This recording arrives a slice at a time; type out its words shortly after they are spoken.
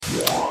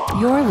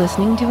You're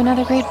listening to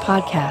another great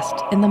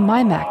podcast in the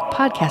MyMac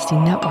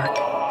Podcasting Network.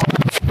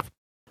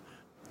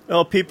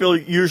 Well, people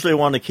usually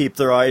want to keep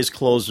their eyes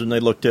closed when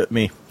they looked at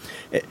me.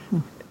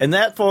 And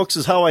that, folks,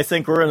 is how I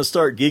think we're going to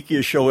start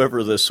Geekiest Show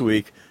Ever this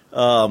week. We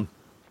got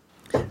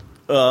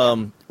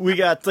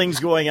things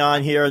going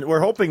on here, and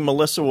we're hoping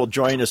Melissa will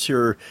join us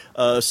here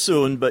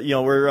soon. But,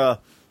 we're...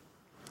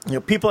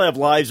 people have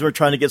lives. We're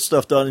trying to get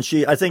stuff done.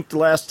 And I think the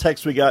last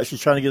text we got, she's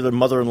trying to get her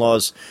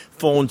mother-in-law's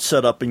phone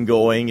set up and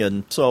going.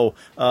 And so,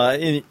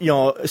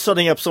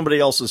 setting up somebody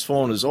else's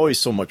phone is always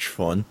so much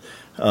fun,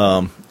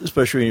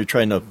 especially when you're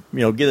trying to,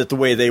 get it the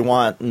way they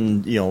want.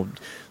 And,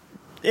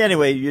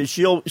 anyway,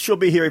 she'll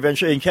be here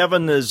eventually. And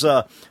Kevin is,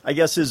 I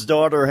guess his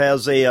daughter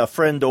has a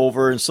friend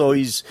over, and so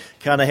he's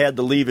kind of had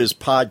to leave his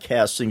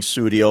podcasting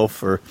studio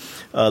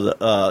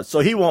so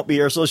he won't be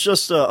here. So it's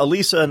just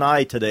Elisa and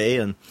I today,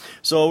 and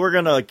so we're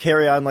gonna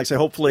carry on. Like I say,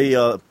 hopefully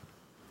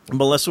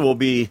Melissa will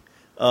be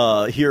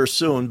here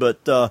soon.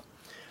 But this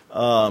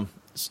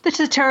is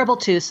a terrible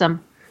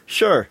twosome.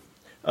 Sure.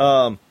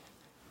 I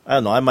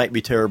don't know. I might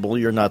be terrible.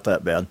 You're not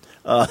that bad.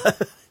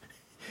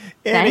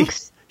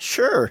 Thanks.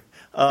 Sure.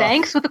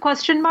 Thanks with a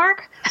question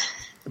mark?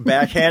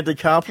 Backhanded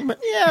compliment?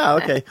 Yeah,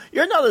 okay.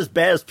 You're not as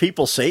bad as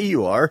people say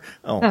you are.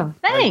 Oh,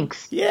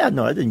 thanks.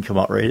 No, it didn't come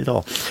out right at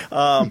all.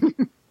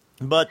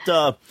 But,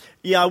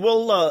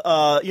 we'll,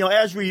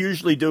 as we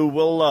usually do,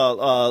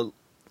 we'll,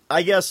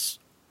 I guess,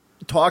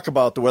 talk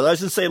about the weather. I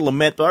shouldn't say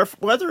lament, but our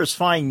weather is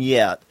fine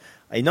yet.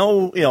 I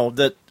know,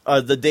 that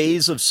the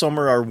days of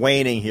summer are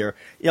waning here.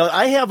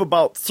 I have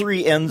about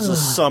 3 ends of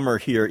summer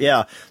here.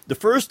 Yeah. The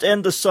first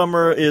end of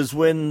summer is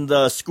when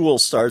the school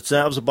starts.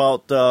 That was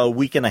about a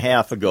week and a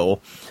half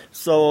ago.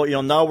 So,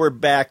 now we're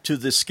back to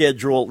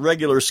the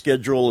regular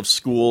schedule of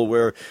school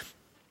where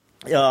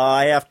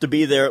I have to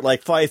be there at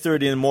like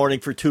 5:30 in the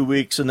morning for 2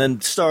 weeks. And then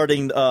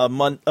starting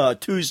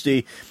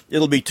Tuesday,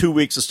 it'll be 2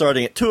 weeks of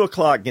starting at 2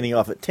 o'clock, getting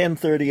off at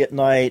 10:30 at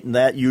night, and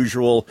that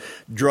usual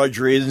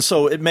drudgery. And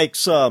so it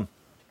makes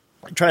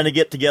trying to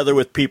get together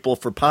with people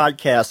for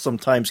podcasts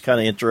sometimes kind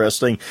of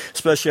interesting,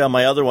 especially on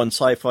my other one,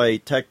 Sci-Fi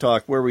Tech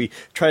Talk, where we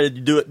try to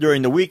do it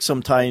during the week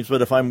sometimes,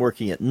 but if I'm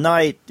working at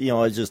night,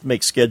 it just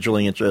makes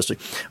scheduling interesting.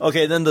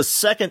 Okay, then the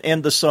second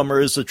end of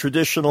summer is the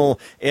traditional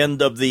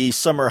end of the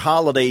summer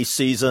holiday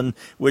season,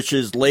 which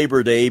is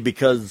Labor Day,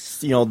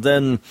 because,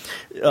 then,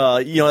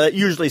 that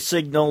usually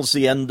signals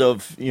the end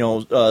of,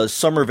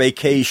 summer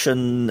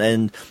vacation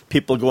and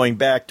people going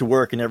back to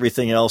work and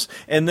everything else.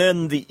 And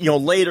then,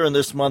 later in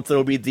this month,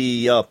 there'll be the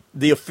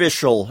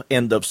official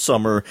end of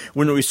summer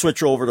when we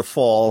switch over to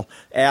fall,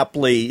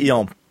 aptly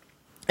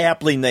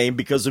named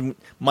because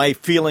my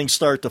feelings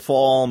start to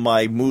fall,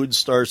 my mood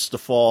starts to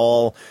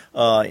fall,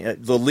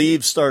 the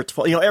leaves start to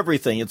fall,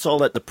 everything. It's all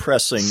that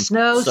depressing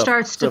snow stuff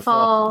starts to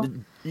fall.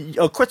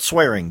 Oh, quit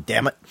swearing,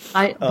 damn it.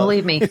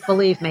 Believe me.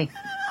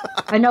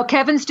 I know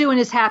Kevin's doing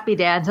his happy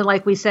dance, and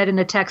like we said in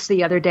a text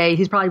the other day,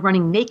 he's probably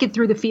running naked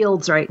through the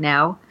fields right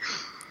now.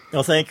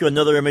 Oh, thank you.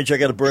 Another image I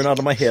got to burn out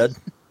of my head.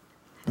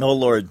 Oh,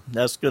 Lord,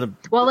 that's going to...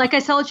 Well, like I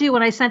told you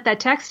when I sent that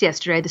text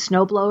yesterday, the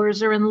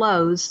snowblowers are in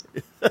Lowe's.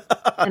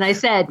 And I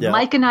said, yeah.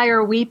 Mike and I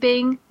are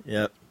weeping.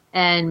 Yep.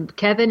 And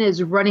Kevin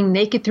is running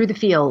naked through the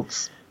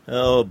fields.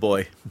 Oh,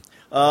 boy.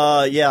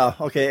 Yeah,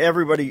 okay,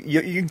 everybody,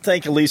 you can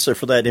thank Elisa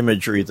for that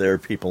imagery there,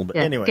 people. But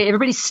anyway. Okay,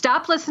 everybody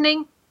stop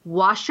listening.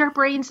 Wash your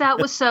brains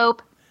out with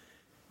soap.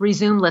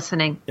 Resume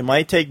listening. It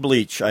might take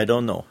bleach. I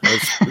don't know.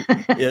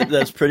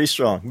 That's pretty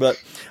strong. But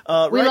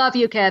we love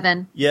you,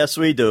 Kevin. Yes,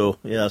 we do.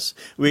 Yes.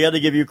 We got to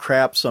give you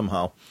crap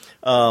somehow.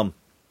 But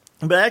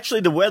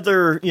actually, the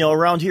weather,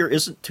 around here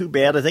isn't too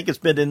bad. I think it's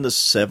been in the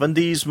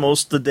 70s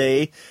most of the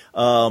day.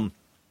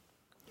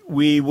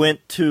 We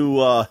went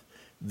to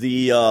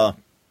the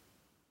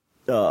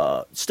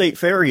State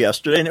Fair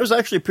yesterday, and it was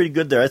actually pretty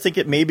good there. I think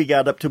it maybe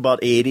got up to about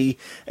 80.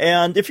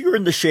 And if you were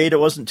in the shade, it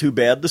wasn't too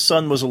bad. The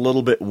sun was a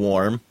little bit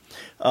warm.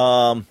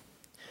 And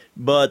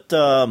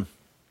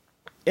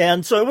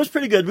so it was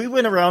pretty good. We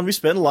went around, we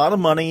spent a lot of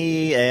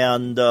money,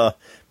 and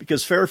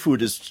because fair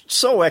food is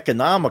so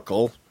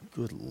economical,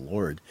 good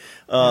Lord.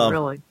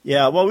 Really?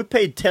 Yeah, well, we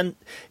paid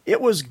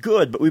it was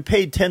good, but we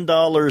paid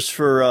 $10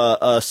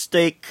 for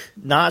steak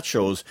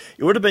nachos.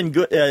 It would have been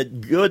good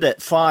at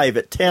 $5.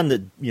 At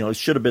 10, it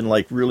should have been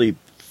like really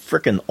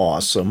freaking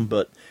awesome,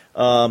 but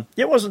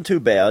it wasn't too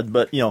bad.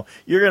 But, you're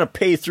going to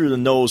pay through the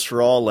nose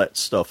for all that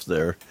stuff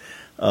there.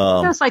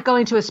 It's like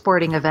going to a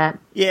sporting event.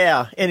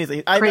 Yeah,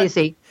 anything.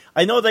 Crazy.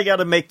 I know they got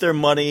to make their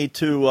money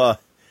to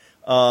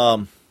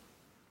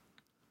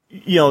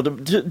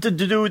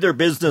do their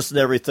business and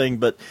everything,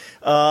 but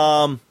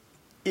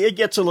it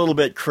gets a little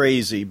bit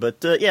crazy.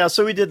 But,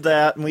 so we did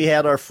that, and we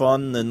had our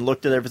fun and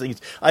looked at everything.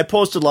 I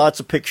posted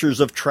lots of pictures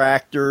of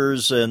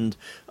tractors and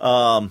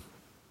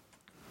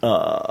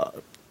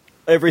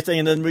everything,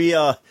 and then we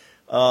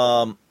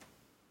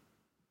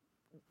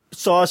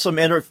saw some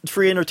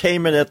free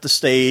entertainment at the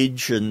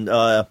stage, and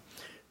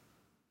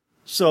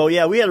so,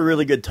 yeah, we had a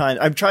really good time.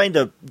 I'm trying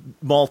to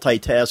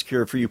multitask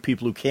here for you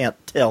people who can't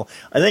tell.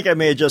 I think I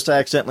may have just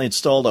accidentally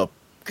installed a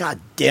God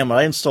damn it,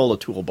 I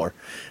installed a toolbar.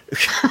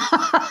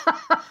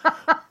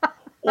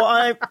 Well,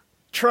 I'm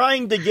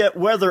trying to get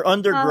Weather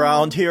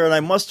Underground here, and I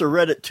must have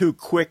read it too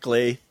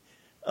quickly.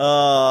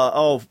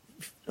 Oh,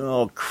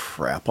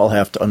 crap, I'll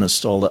have to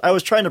uninstall it. I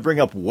was trying to bring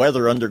up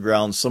Weather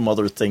Underground, some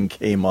other thing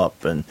came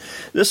up, and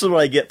this is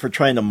what I get for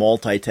trying to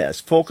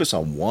multitask. Focus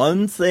on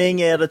one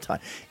thing at a time.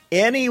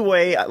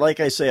 Anyway, like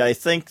I say, I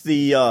think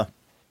the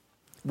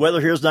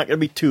weather here is not going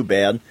to be too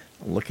bad.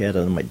 I'll look at it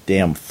on my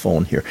damn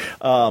phone here.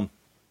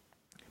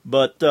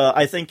 But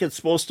I think it's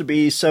supposed to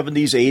be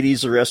 70s,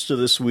 80s the rest of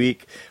this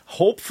week.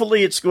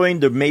 Hopefully it's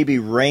going to maybe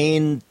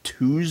rain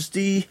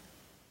Tuesday.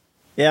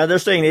 Yeah, they're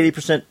saying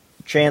 80%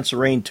 chance of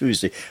rain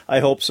Tuesday. I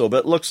hope so.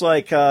 But it looks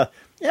like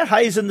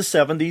highs in the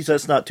 70s.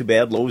 That's not too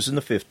bad. Lows in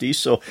the 50s.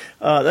 So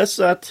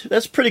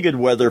that's pretty good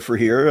weather for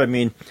here. I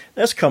mean,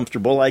 that's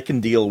comfortable. I can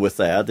deal with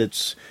that.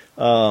 It's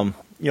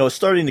it's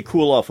starting to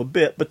cool off a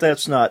bit, but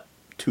that's not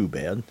too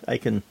bad. I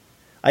can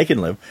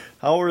live.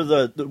 How are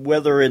the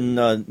weather in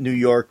New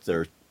York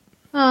there?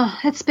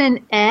 It's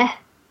been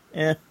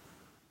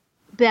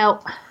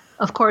Well,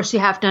 of course, you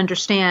have to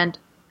understand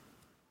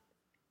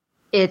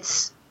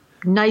it's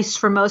nice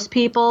for most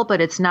people,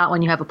 but it's not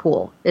when you have a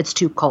pool. It's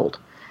too cold.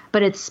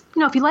 But it's,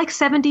 if you like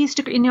 70s,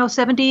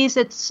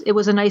 70s, it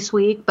was a nice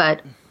week,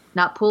 but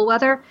not pool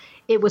weather.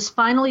 It was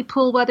finally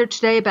pool weather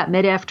today about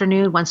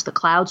mid-afternoon once the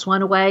clouds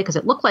went away because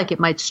it looked like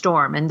it might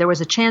storm, and there was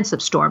a chance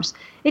of storms.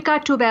 It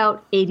got to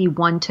about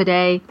 81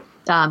 today.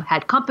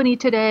 Had company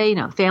today,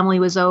 family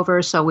was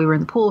over, so we were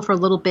in the pool for a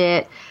little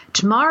bit.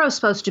 Tomorrow's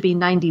supposed to be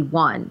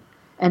 91.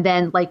 And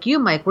then, like you,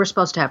 Mike, we're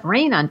supposed to have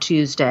rain on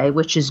Tuesday,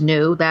 which is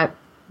new. That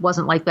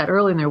wasn't like that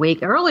earlier in the week.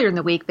 Earlier in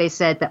the week, they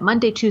said that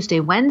Monday, Tuesday,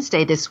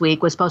 Wednesday this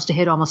week was supposed to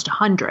hit almost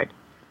 100.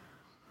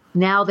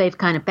 Now they've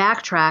kind of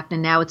backtracked,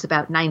 and now it's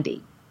about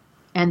 90.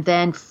 And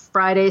then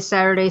Friday,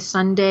 Saturday,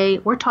 Sunday,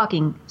 we're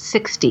talking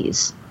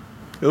 60s.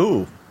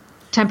 Ooh.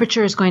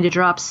 Temperature is going to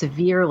drop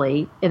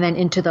severely, and then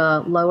into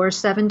the lower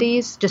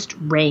 70s, just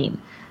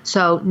rain.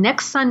 So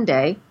next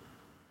Sunday,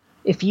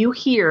 if you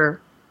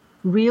hear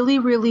really,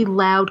 really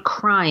loud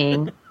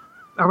crying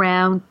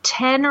around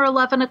 10 or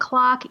 11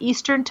 o'clock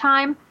Eastern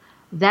time,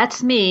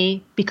 that's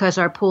me because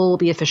our pool will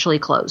be officially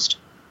closed.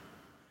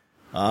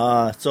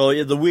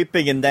 So the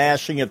weeping and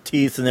gnashing of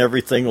teeth and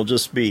everything will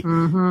just be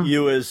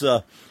you as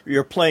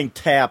you're playing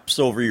taps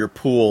over your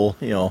pool,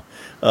 you're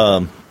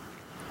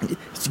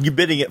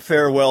bidding it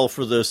farewell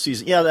for the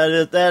season. Yeah,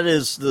 that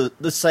is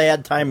the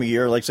sad time of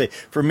year. Like I say,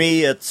 for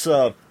me, it's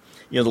the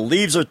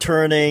leaves are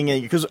turning,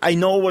 and because I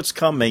know what's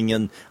coming,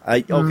 and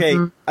I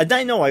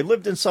know I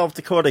lived in South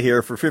Dakota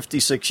here for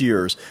 56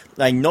 years.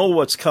 I know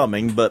what's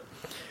coming, but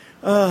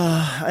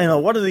I know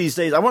one of these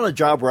days I want a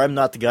job where I'm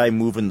not the guy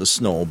moving the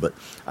snow. But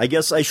I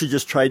guess I should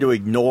just try to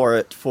ignore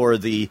it for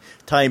the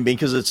time being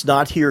because it's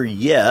not here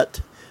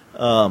yet.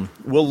 We'll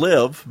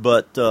live,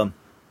 but.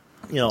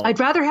 I'd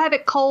rather have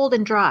it cold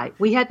and dry.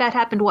 We had that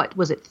happen, what,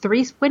 was it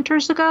 3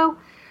 winters ago,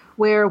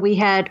 where we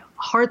had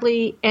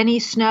hardly any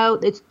snow.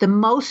 The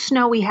most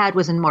snow we had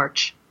was in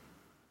March.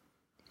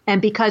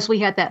 And because we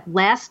had that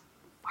last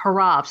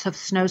hurrah of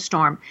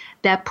snowstorm,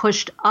 that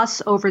pushed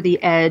us over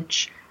the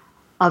edge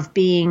of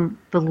being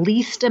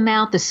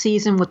the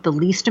season with the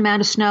least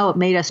amount of snow. It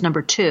made us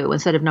number 2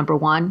 instead of number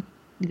 1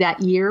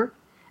 that year.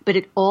 But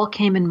it all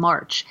came in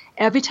March.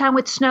 Every time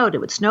it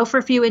would snow for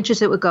a few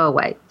inches, it would go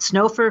away.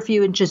 Snow for a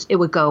few inches, it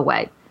would go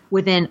away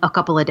within a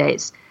couple of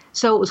days.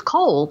 So it was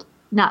cold,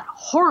 not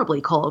horribly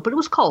cold, but it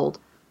was cold.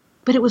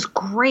 But it was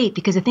great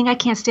because the thing I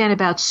can't stand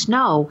about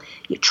snow,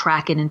 you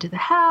track it into the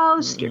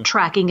house, you're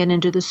tracking it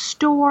into the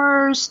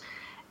stores.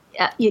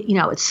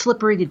 It's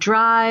slippery to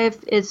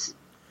drive.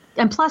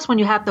 And plus, when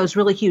you have those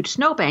really huge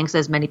snowbanks,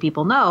 as many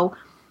people know,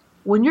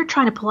 when you're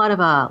trying to pull out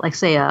of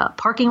a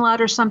parking lot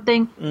or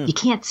something, you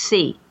can't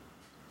see.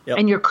 Yep.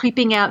 And you're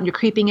creeping out and you're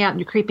creeping out and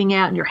you're creeping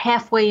out and you're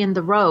halfway in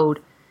the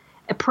road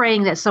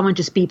praying that someone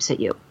just beeps at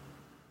you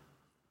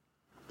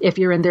if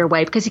you're in their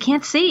way because you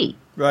can't see.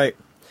 Right.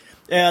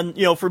 And,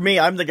 for me,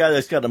 I'm the guy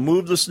that's got to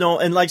move the snow.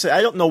 And like I said,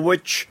 I don't know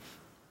which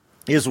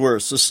is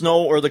worse, the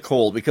snow or the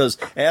cold, because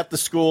at the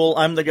school,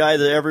 I'm the guy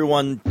that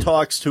everyone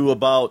talks to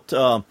about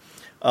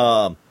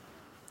the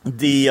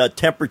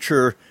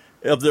temperature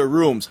of their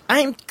rooms.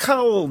 I'm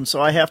cold,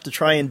 so I have to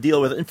try and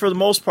deal with it. And for the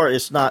most part,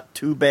 it's not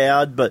too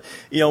bad. But,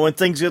 when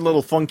things get a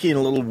little funky and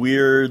a little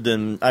weird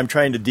and I'm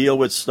trying to deal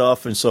with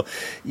stuff. And so,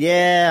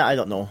 I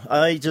don't know.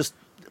 I just,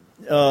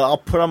 I'll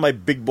put on my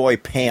big boy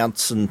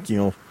pants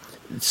and,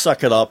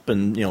 suck it up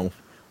and,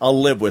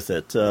 I'll live with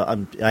it.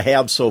 I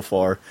have so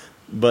far.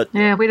 But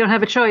yeah, we don't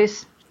have a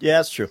choice. Yeah,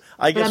 that's true.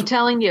 But I'm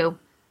telling you,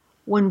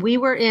 when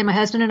my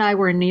husband and I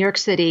were in New York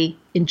City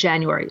in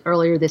January,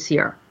 earlier this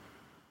year,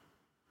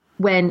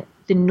 when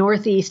the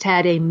Northeast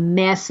had a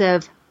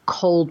massive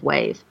cold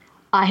wave.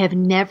 I have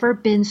never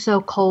been so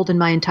cold in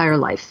my entire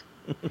life.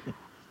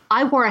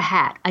 I wore a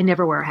hat. I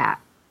never wear a hat.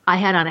 I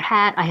had on a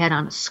hat. I had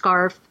on a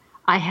scarf.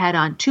 I had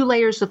on 2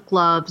 layers of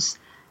gloves.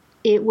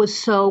 It was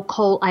so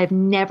cold. I've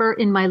never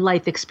in my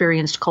life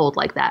experienced cold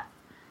like that.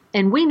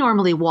 And we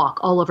normally walk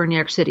all over New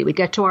York City. We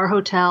get to our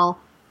hotel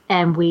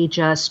and we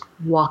just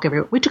walk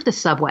everywhere. We took the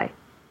subway.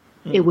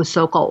 It was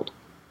so cold.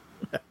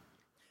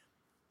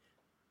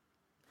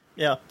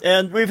 Yeah,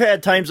 and we've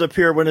had times up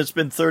here when it's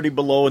been 30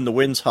 below and the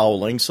wind's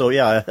howling. So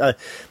yeah,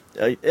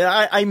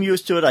 I'm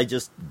used to it. I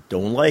just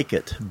don't like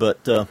it.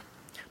 But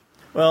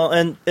well,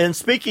 and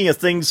speaking of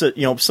things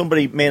that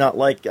somebody may not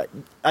like,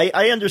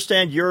 I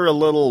understand you're a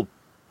little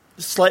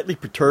slightly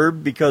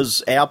perturbed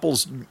because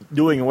Apple's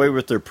doing away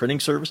with their printing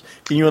service.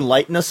 Can you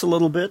enlighten us a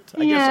little bit?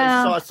 I guess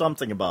I saw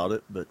something about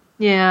it, but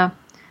yeah,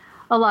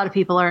 a lot of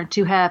people aren't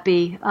too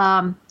happy.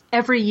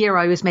 Every year,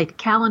 I always make a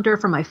calendar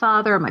for my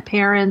father, my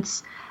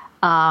parents.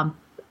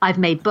 I've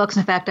made books.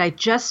 In fact, I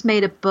just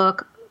made a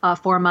book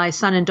for my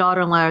son and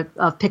daughter-in-law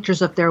of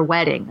pictures of their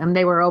wedding. And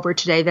they were over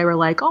today. They were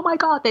like, oh, my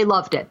God, they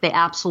loved it. They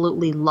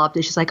absolutely loved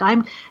it.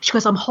 She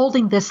goes, I'm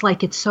holding this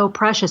like it's so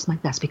precious. I'm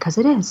like, that's because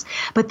it is.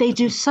 But they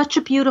do such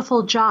a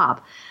beautiful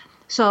job.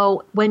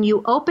 So when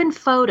you open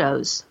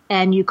Photos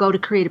and you go to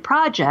create a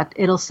project,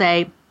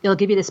 it'll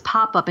give you this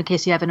pop-up in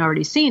case you haven't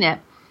already seen it.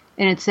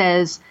 And it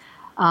says,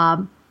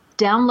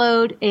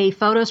 download a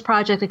Photos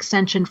project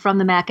extension from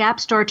the Mac App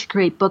Store to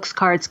create books,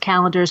 cards,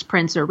 calendars,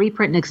 prints, or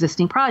reprint an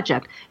existing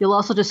project. You'll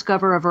also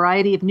discover a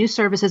variety of new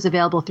services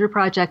available through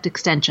project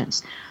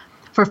extensions.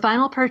 For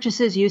final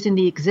purchases using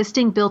the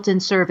existing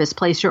built-in service,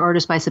 place your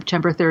orders by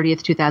September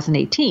 30th,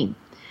 2018.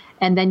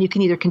 And then you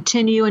can either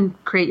continue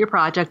and create your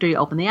project or you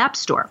open the App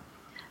Store.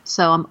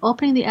 So I'm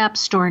opening the App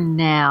Store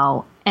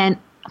now, and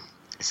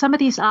some of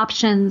these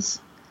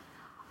options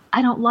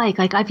I don't like.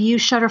 Like I've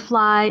used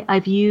Shutterfly,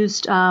 I've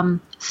used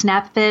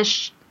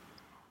Snapfish,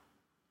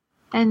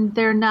 and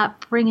they're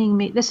not bringing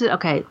me.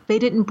 They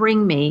didn't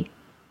bring me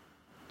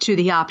to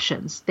the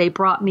options. They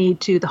brought me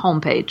to the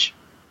homepage.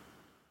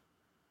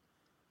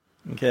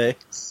 Okay.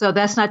 So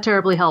that's not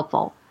terribly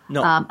helpful.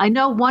 No. I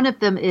know one of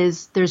them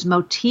there's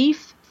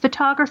motif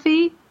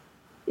photography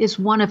is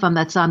one of them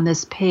that's on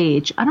this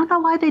page. I don't know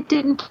why they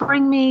didn't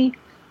bring me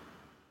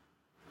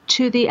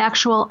to the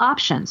actual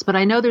options, but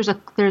I know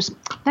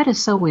that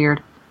is so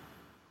weird.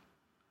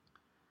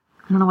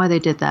 I don't know why they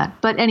did that,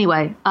 but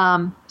anyway,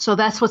 so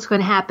that's what's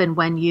going to happen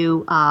when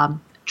you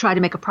try to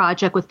make a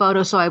project with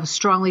Photos. So I would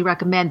strongly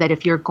recommend that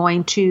if you're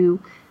going to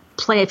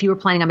if you were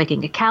planning on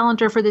making a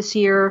calendar for this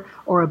year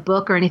or a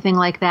book or anything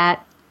like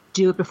that,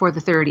 do it before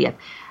the 30th.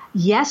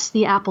 Yes,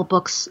 the Apple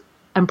books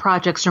and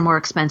projects are more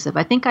expensive.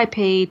 I think I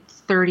paid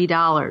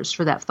 $30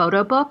 for that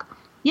photo book.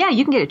 Yeah,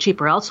 you can get it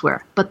cheaper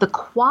elsewhere, but the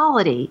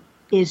quality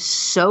is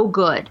so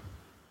good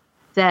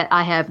that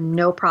I have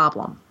no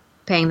problem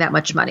paying that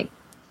much money.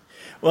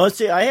 Well, let's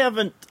see, I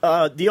haven't,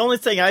 the only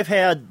thing I've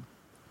had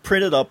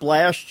printed up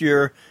last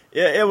year,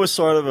 it was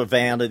sort of a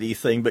vanity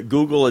thing, but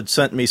Google had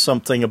sent me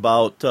something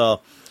about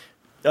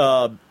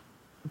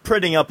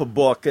printing up a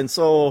book, and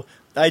so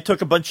I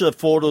took a bunch of the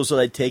photos that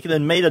I'd taken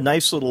and made a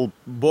nice little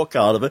book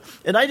out of it.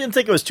 And I didn't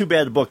think it was too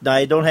bad a book. Now,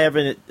 I don't have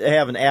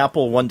an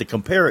Apple one to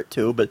compare it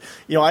to, but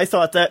I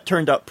thought that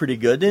turned out pretty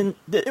good. And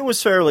it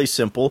was fairly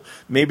simple.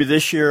 Maybe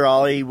this year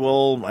I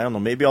don't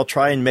know, maybe I'll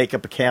try and make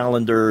up a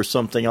calendar or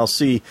something. I'll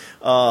see.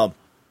 I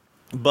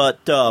thought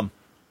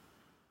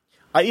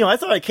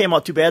it came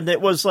out too bad. And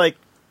it was like,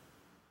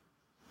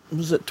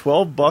 was it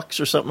 $12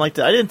 or something like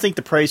that? I didn't think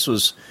the price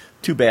was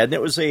too bad. And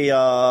it was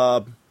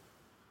a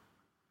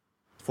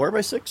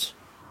 4x6?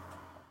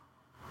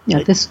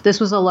 Yeah, this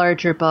was a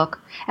larger book.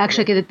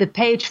 Actually, the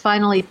page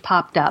finally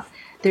popped up.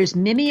 There's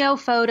Mimeo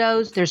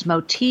photos, there's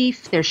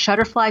Motif, there's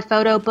Shutterfly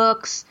photo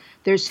books,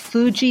 there's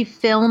Fuji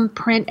film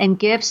print and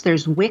gifts,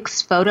 there's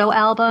Wix photo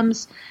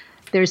albums,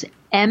 there's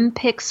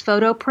MPix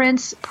photo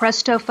prints,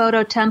 Presto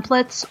photo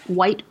templates,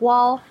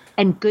 Whitewall,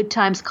 and Good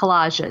Times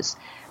collages.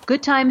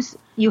 Good Times,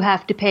 you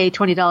have to pay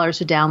 $20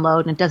 to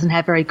download, and it doesn't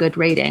have very good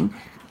rating.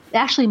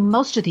 Actually,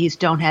 most of these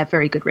don't have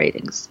very good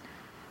ratings.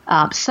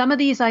 Some of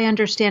these I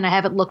understand. I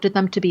haven't looked at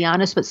them, to be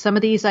honest, but some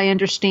of these I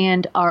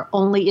understand are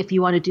only if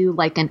you want to do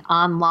like an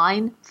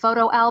online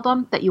photo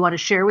album that you want to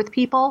share with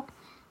people.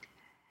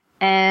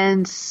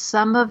 And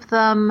some of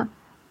them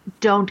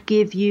don't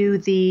give you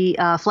the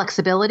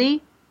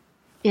flexibility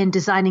in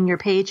designing your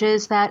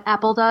pages that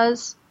Apple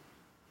does.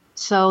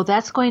 So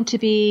that's going to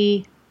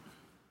be,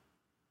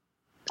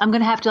 I'm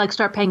going to have to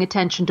start paying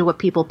attention to what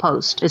people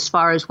post as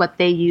far as what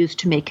they use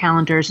to make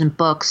calendars and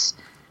books.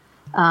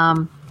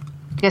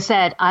 Like I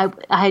said, I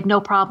had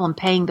no problem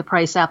paying the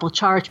price Apple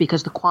charged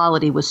because the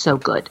quality was so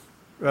good.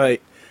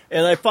 Right.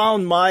 And I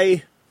found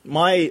my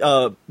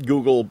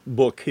Google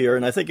book here,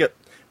 and I think I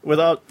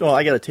got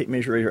a tape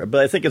measure right here,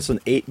 but I think it's an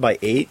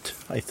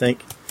 8x8, I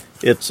think.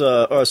 It's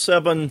a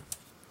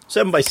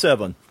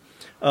 7x7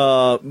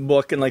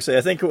 book, and like I say,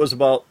 I think it was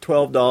about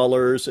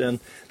 $12, and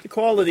the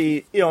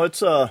quality,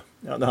 it's, I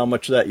don't know how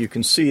much of that you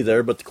can see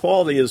there, but the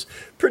quality is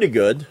pretty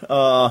good.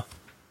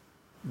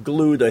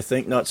 Glued, I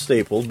think, not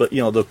stapled, but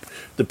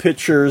the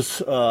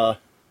pictures,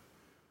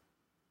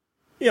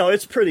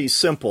 it's pretty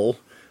simple.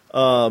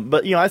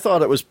 But I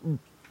thought it was,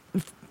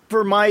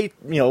 for my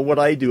what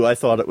I do, I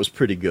thought it was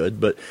pretty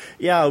good. But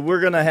yeah, we're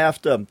gonna have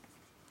to,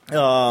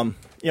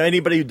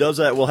 anybody who does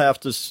that will have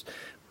to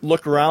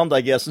look around,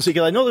 I guess, and see,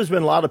 because I know there's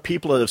been a lot of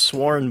people that have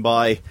sworn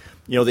by,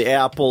 the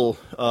Apple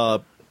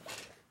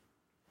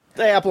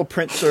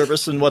print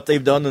service and what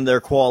they've done in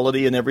their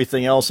quality and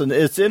everything else, and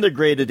it's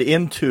integrated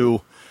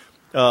into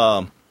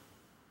the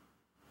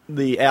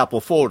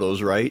Apple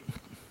Photos, right?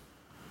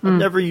 I've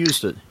never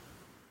used it.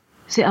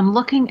 See, I'm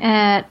looking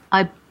at,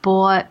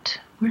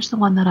 where's the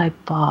one that I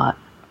bought?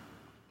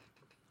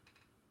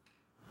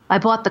 I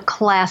bought the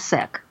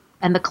Classic,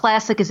 and the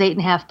Classic is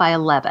 8.5 by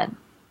 11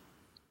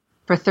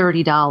 for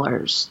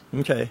 $30.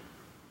 Okay.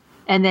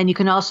 And then you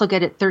can also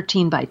get it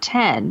 13 by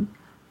 10.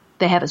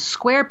 They have a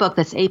square book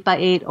that's 8 by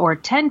 8 or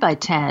 10 by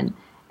 10,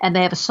 and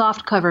they have a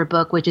soft cover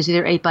book, which is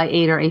either 8 by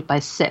 8 or 8 by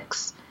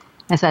 6.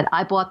 I said,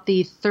 I bought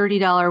the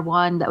 $30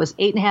 one that was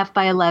 8.5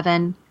 by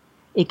 11.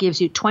 It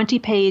gives you 20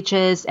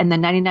 pages and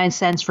then 99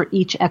 cents for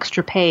each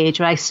extra page,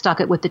 but I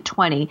stuck it with the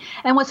 20.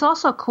 And what's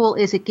also cool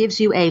is it gives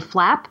you a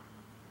flap,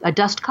 a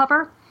dust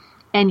cover,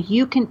 and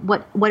you can,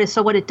 what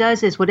it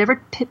does is whatever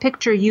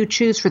picture you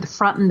choose for the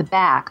front and the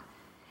back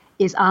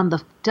is on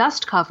the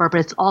dust cover, but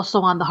it's also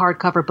on the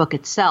hardcover book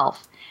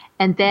itself.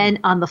 And then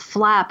on the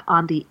flap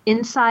on the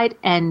inside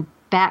and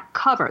back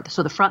cover,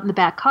 so the front and the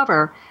back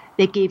cover,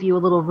 they gave you a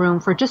little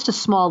room for just a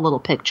small little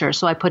picture.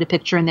 So I put a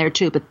picture in there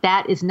too, but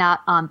that is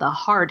not on the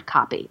hard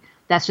copy.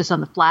 That's just on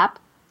the flap,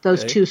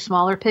 those two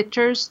smaller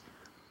pictures.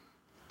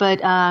 But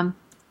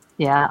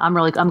yeah, I'm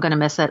going to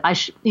miss it.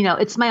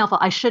 It's my own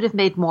fault. I should have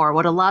made more.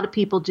 What a lot of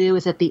people do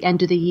is at the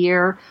end of the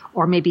year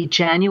or maybe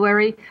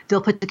January,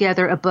 they'll put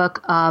together a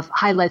book of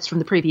highlights from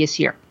the previous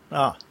year.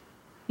 Ah.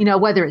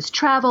 Whether it's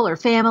travel or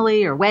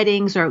family or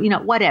weddings or,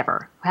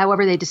 whatever,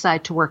 however they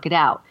decide to work it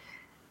out.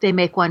 They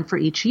make one for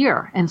each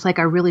year. And it's like,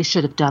 I really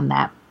should have done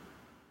that.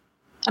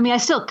 I mean, I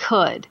still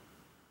could.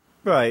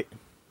 Right.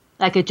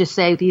 I could just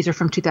say, these are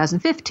from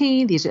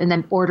 2015, and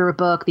then order a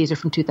book. These are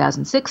from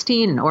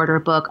 2016 and order a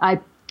book. I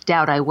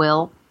doubt I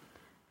will.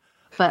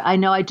 But I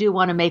know I do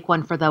want to make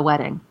one for the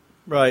wedding.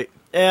 Right.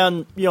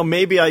 And,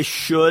 maybe I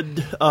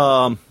should,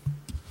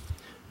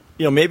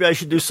 maybe I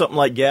should do something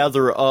like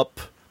gather up,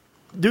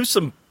 do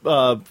some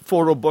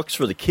photo books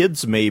for the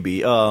kids,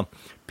 maybe.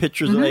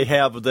 Pictures that I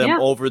have of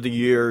them over the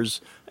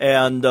years,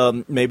 and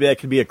maybe that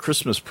could be a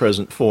Christmas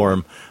present for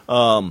them,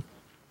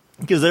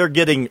 because they're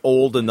getting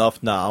old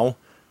enough now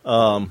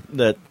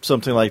that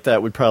something like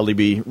that would probably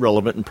be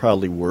relevant and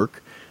probably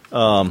work.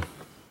 And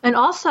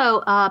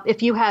also,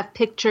 if you have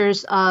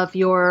pictures of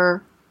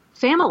your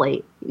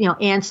family,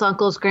 aunts,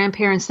 uncles,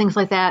 grandparents, things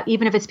like that,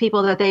 even if it's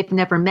people that they've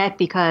never met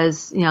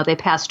because, they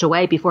passed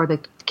away before the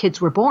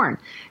kids were born,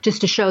 just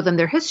to show them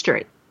their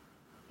history,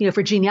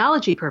 for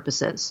genealogy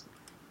purposes.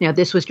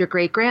 This was your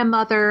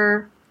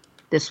great-grandmother,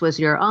 this was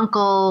your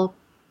uncle,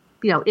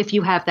 if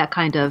you have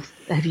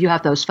if you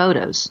have those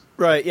photos.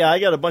 Right, yeah, I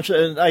got a bunch of,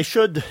 and I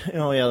should,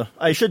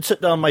 I should sit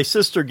down. My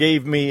sister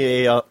gave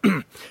me a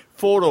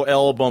photo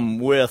album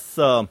with,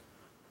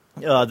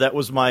 that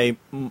was my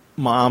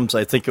mom's,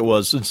 I think it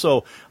was, and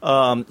so,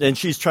 and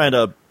she's trying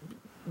to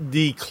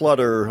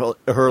declutter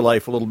her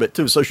life a little bit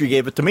too, so she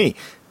gave it to me.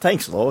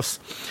 Thanks, Lois.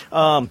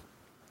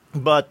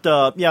 But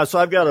so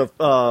I've got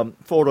a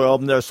photo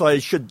album there, so I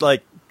should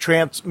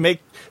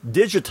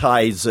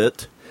digitize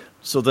it,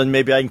 so then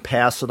maybe I can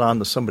pass it on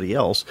to somebody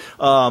else.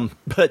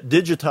 But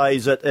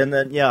digitize it and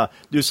then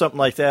do something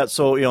like that.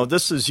 So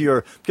this is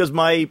because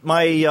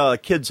my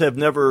kids have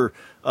never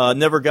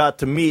got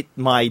to meet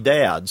my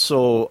dad,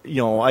 so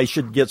I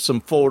should get some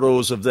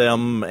photos of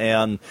them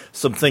and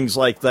some things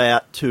like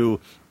that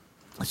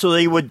so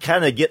they would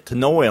kind of get to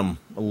know him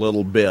a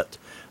little bit.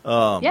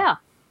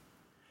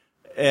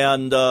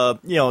 And,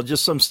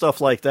 just some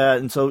stuff like that.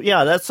 And so,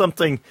 that's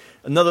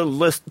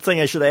another thing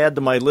I should add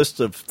to my list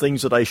of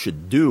things that I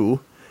should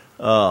do.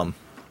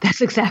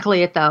 That's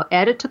exactly it, though.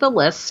 Add it to the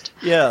list.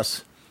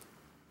 Yes.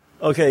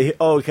 Okay,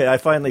 I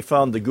finally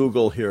found the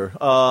Google here.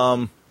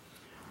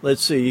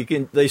 Let's see,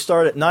 they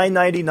start at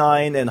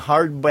 $9.99 and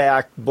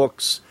hardback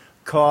books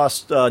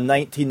cost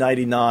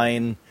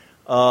 $19.99.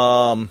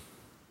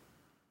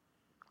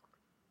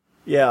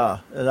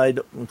 And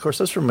of course,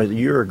 that's from a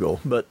year ago,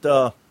 but,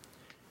 so,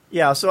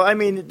 I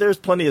mean, there's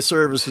plenty of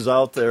services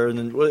out there,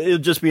 and it'll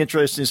just be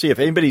interesting to see if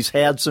anybody's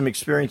had some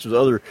experience with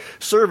other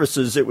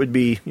services. It would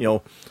be,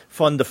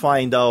 fun to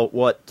find out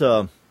what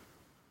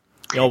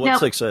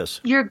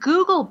success. Your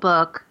Google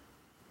book,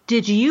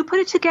 did you put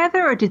it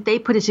together, or did they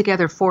put it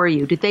together for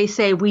you? Did they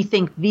say, we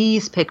think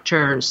these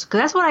pictures, because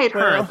that's what I had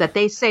heard, that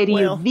they say to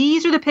you,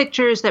 these are the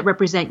pictures that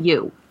represent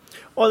you.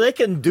 Well, they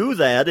can do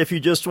that if you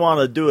just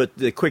want to do it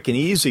the quick and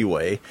easy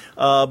way.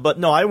 But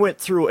no, I went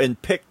through and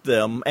picked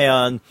them,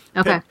 and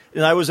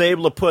I was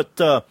able to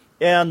put.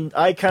 And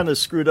I kind of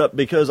screwed up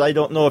because I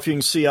don't know if you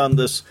can see on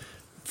this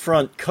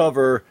front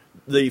cover,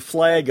 the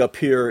flag up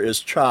here is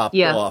chopped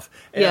off,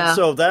 and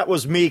so that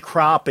was me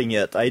cropping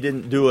it. I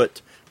didn't do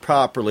it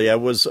properly. I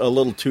was a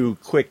little too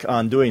quick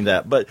on doing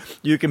that. But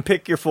you can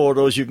pick your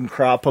photos. You can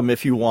crop them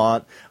if you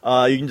want.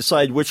 You can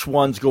decide which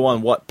ones go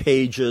on what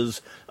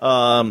pages.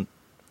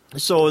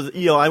 So,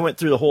 I went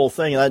through the whole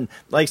thing, and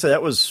like I said,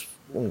 that was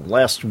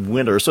last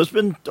winter, so it's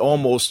been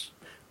almost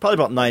probably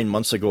about 9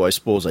 months ago, I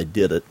suppose I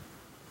did it.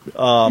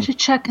 I should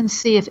check and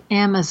see if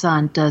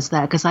Amazon does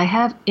that, because I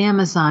have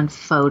Amazon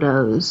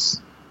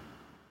photos.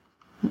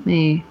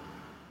 It's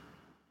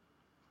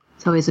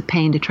always a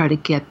pain to try to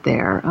get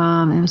there.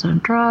 Amazon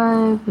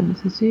Drive,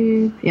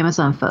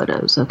 Amazon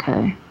Photos.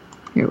 Okay,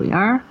 here we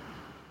are.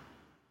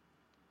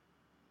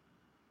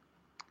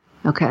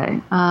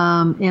 Okay,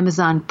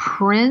 Amazon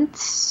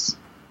Prints.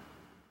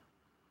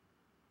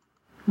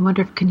 I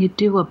wonder if can you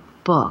do a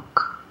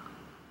book?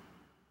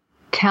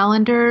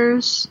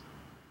 Calendars,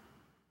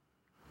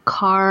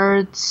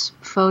 cards,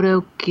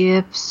 photo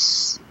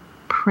gifts,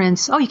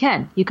 prints. Oh, you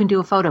can. You can do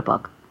a photo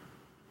book.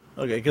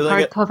 Okay,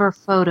 hardcover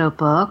photo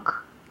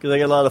book. Because I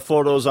get a lot of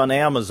photos on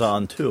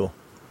Amazon too.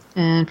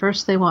 And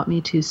first, they want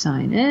me to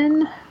sign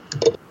in.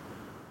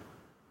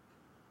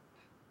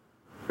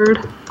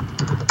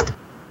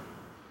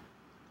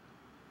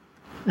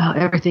 Oh,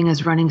 everything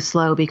is running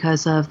slow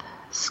because of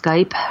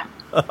Skype.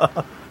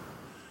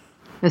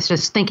 It's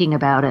just thinking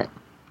about it.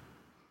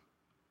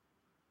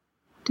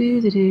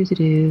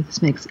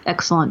 This makes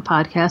excellent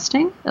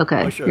podcasting.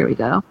 Okay, sure. Here we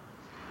go.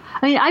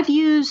 I mean, I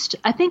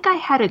think I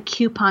had a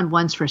coupon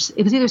once for,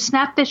 it was either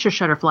Snapfish or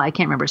Shutterfly, I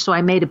can't remember. So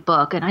I made a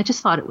book, and I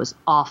just thought it was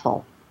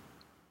awful.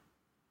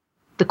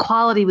 The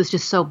quality was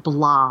just so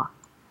blah.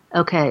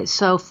 Okay,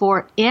 so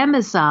for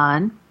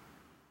Amazon,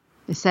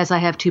 it says I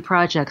have 2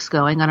 projects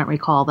going. I don't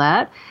recall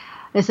that.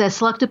 It says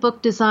select a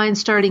book design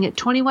starting at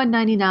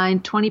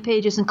 $21.99, 20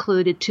 pages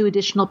included, 2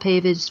 additional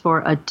pages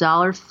for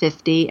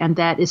 $1.50, and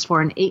that is for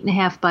an 8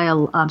 by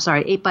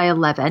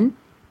 11.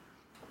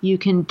 You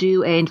can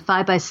do a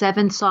 5 by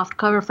 7 soft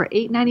cover for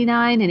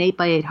 $8.99, an 8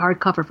 by 8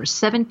 hardcover for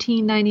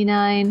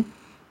 $17.99,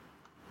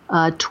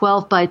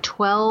 12 by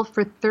 12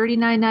 for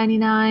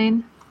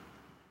 $39.99.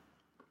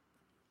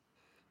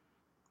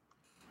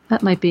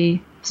 That might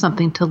be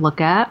something to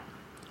look at.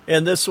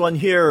 And this one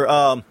here,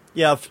 so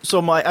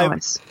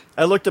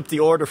I looked up the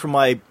order for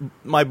my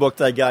book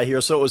that I got here.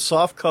 So it was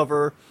soft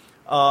cover,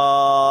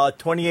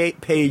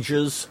 28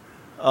 pages.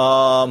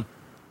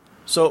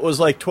 So it was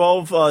like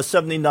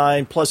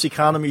 $12.79 plus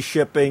economy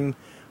shipping,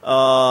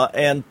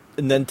 and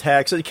then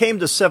tax. It came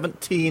to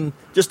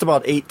just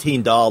about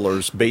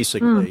 $18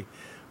 basically.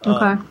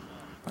 Okay.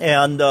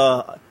 And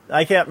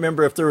I can't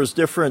remember if there was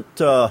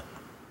different. It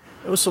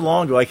was so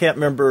long ago. I can't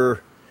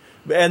remember.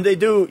 And they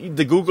do.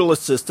 The Google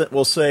Assistant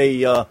will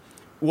say,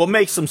 we'll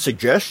make some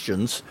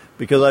suggestions,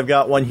 because I've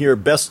got one here,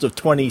 best of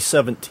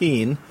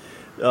 2017.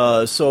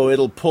 So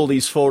it'll pull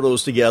these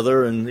photos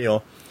together, and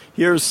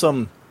here's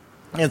some.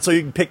 And so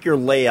you can pick your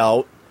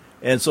layout,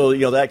 and so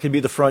that could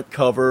be the front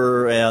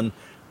cover. And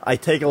I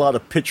take a lot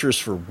of pictures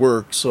for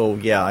work, so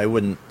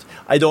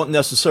I don't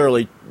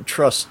necessarily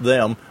trust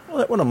them. Well,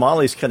 that one of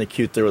Molly's kind of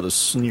cute there with a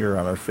sneer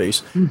on her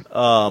face.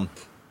 So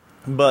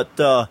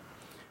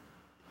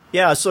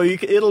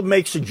it'll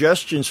make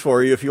suggestions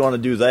for you if you want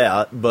to do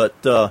that.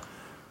 But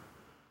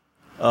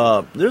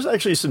there's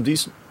actually some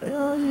decent,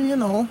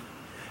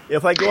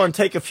 if I go and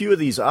take a few of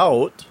these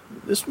out,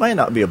 this might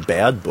not be a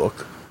bad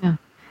book. Yeah.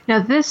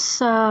 Now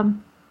this,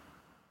 I'm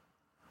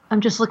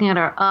just looking at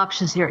our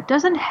options here. It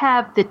doesn't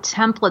have the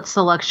template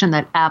selection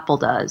that Apple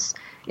does.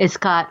 It's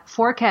got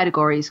 4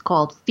 categories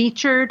called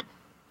featured,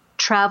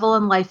 travel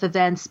and life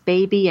events,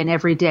 baby, and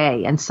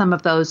everyday. And some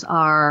of those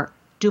are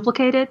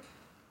duplicated.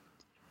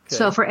 Okay.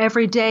 So for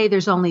everyday,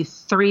 there's only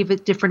 3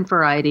 different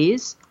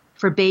varieties.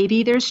 For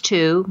baby, there's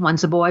 2.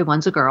 One's a boy,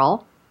 one's a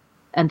girl.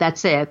 And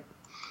that's it.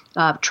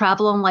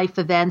 Travel and life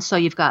events. So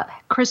you've got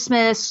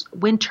Christmas,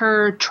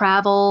 winter,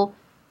 travel,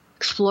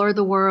 explore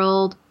the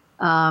world.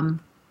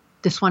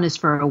 This one is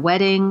for a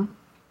wedding.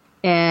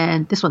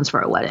 And this one's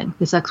for a wedding,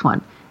 this next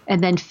one.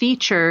 And then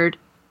featured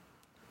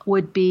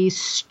would be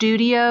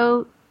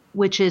studio,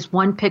 which is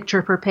 1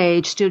 picture per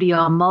page,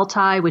 studio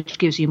multi, which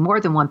gives you more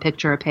than 1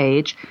 picture a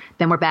page.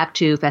 Then we're back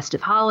to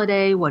festive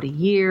holiday, what a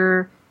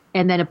year,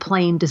 and then a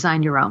plain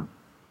design your own.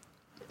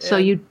 So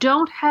you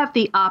don't have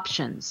the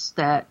options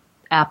that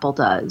Apple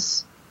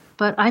does,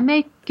 but I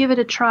may give it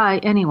a try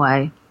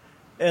anyway.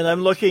 And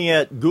I'm looking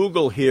at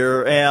Google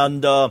here,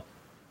 and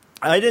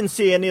I didn't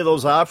see any of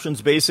those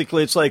options.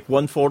 Basically, it's like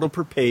 1 photo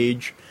per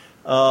page.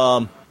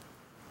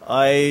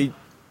 I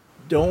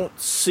don't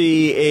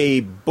see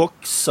a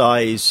book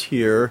size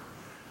here,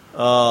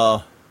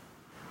 or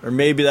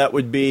maybe that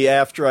would be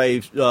after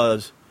I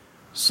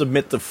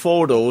submit the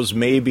photos.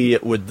 Maybe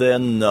it would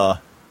then.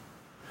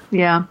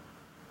 Yeah.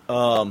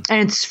 And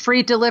it's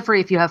free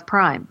delivery if you have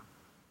Prime.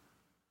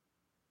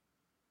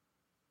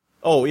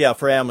 Oh yeah,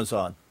 for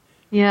Amazon.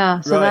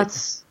 Yeah, so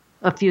that's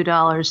a few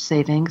dollars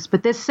savings.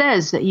 But this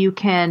says that you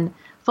can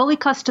fully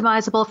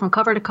customizable from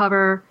cover to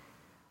cover,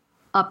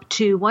 up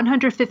to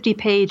 150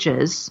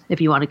 pages,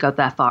 if you want to go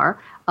that far,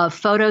 of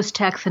photos,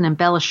 text, and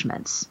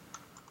embellishments.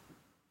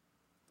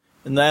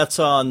 And that's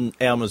on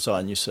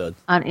Amazon, you said?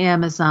 On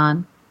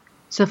Amazon.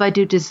 So if I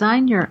do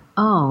design your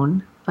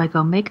own, if I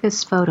go make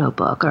this photo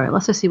book, all right,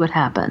 let's just see what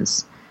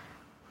happens.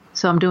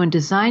 So I'm doing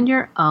design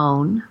your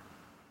own,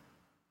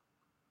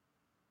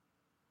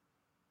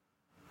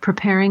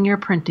 preparing your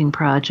printing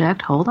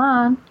project. Hold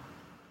on.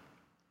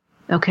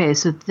 Okay,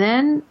 so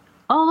then,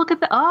 oh, look at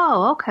the,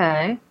 oh,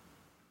 okay.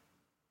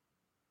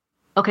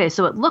 Okay,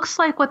 so it looks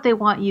like what they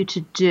want you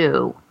to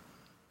do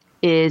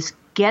is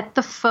get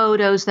the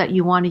photos that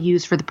you want to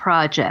use for the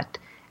project.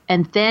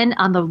 And then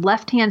on the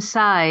left-hand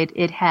side,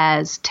 it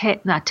has,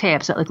 not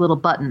tabs, but like little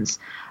buttons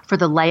for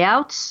the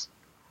layouts,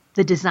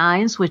 the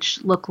designs,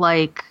 which look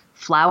like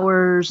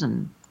flowers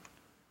and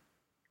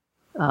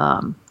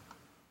the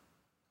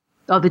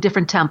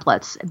different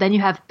templates. Then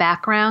you have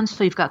backgrounds,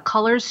 so you've got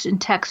colors and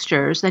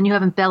textures. Then you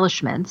have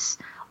embellishments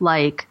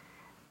like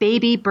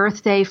baby,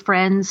 birthday,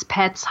 friends,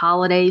 pets,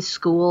 holidays,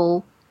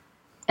 school.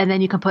 And then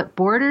you can put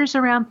borders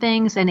around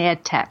things and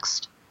add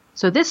text.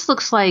 So this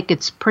looks like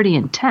it's pretty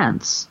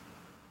intense.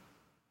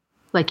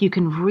 Like you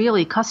can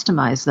really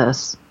customize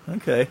this.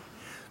 Okay.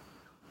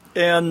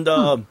 And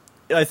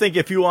I think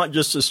if you want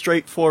just a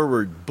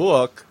straightforward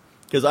book,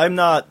 because I'm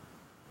not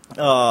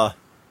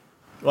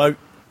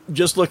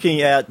just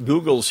looking at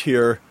Google's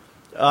here,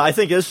 I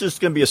think it's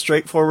just going to be a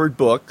straightforward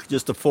book,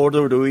 just a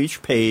photo to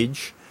each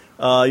page.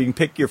 You can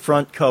pick your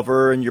front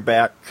cover and your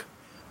back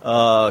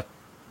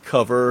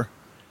cover.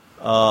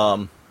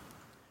 And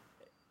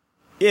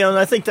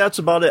I think that's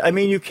about it. I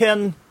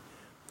mean,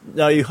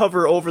 now you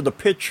hover over the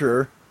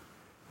picture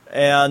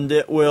and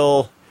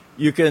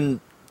you can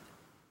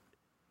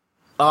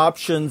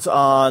options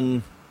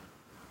on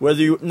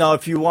whether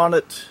if you want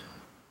it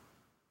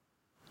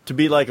to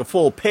be like a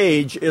full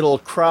page, it'll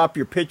crop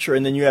your picture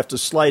and then you have to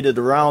slide it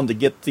around to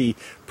get the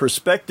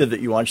perspective that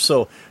you want.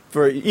 So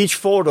for each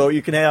photo,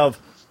 you can have,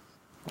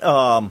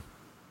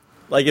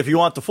 like if you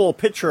want the full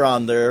picture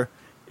on there,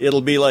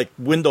 it'll be like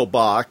window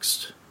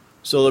boxed.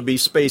 So there'll be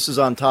spaces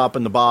on top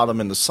and the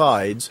bottom and the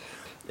sides.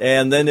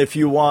 And then if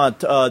you want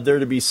there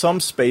to be some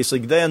space,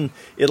 like then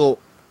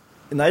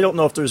and I don't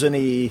know if there's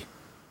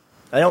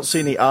I don't see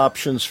any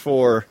options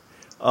for,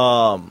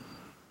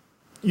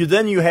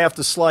 you have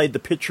to slide the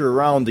picture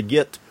around to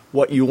get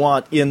what you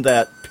want in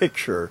that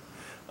picture.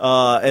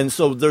 And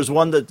so there's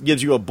one that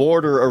gives you a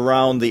border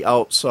around the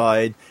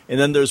outside, and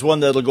then there's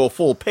one that'll go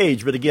full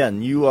page. But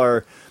again,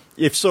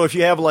 if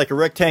you have like a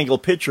rectangle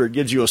picture, it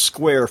gives you a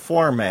square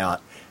format.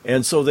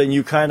 And so then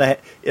you kind of,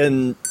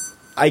 and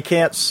I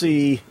can't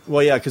see,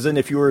 because then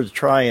if you were to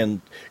try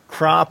and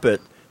crop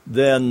it,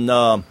 then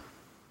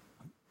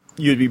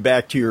you'd be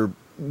back to your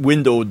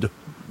windowed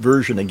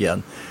version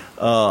again.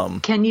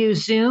 Can you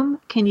zoom?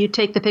 Can you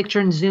take the picture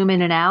and zoom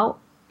in and out?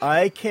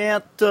 I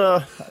can't.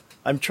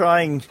 I'm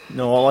trying.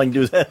 No, all I can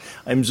do is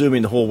I'm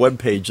zooming the whole web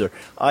page there.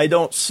 I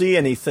don't see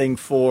anything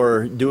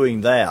for doing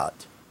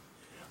that.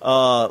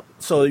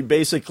 So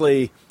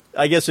basically,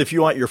 I guess if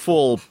you want your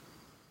full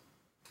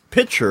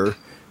picture,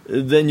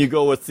 then you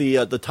go with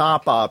the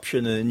top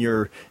option,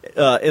 and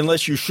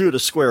unless you shoot a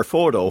square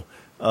photo,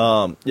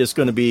 it's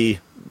going to be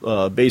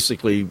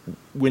basically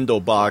window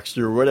boxed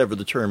or whatever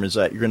the term is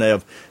that you're going to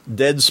have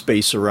dead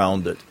space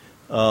around it.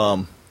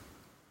 Now,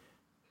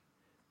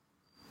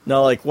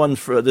 like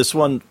for this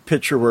one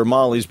picture where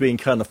Molly's being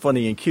kind of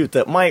funny and cute,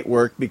 that might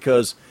work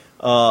because,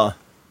 I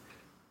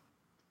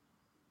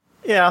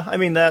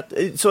mean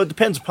so it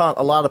depends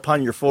a lot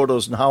upon your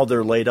photos and how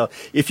they're laid out.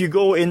 If you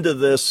go into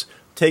this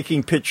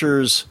taking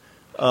pictures,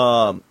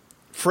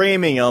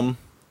 framing them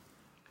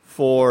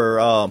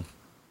for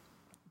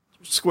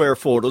square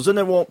photos, and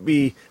it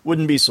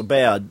wouldn't be so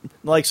bad.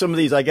 Like some of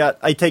these I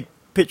take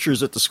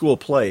pictures at the school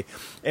play,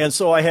 and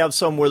so I have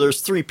some where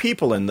there's 3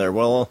 people in there.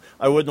 Well,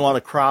 I wouldn't want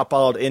to crop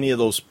out any of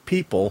those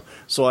people,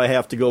 so I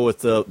have to go with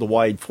the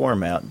wide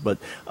format. But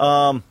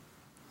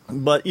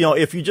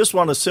if you just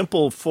want a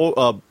simple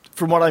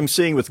from what I'm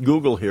seeing with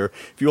Google here,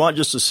 if you want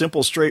just a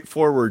simple,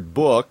 straightforward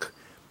book,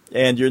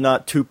 and you're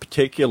not too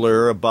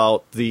particular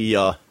about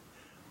the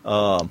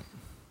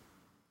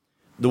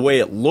way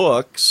it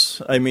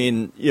looks, I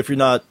mean, if you're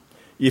not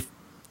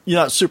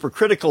super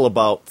critical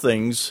about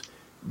things,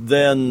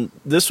 then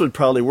this would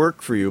probably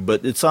work for you.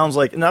 But it sounds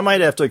like, and I might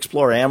have to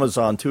explore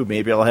Amazon too.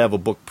 Maybe I'll have a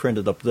book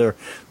printed up there,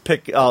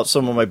 pick out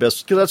some of my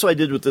best, because that's what I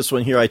did with this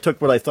one here. I took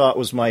what I thought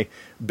was my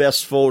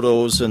best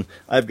photos, and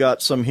I've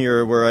got some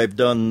here where I've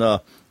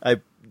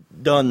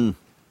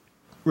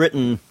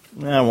written,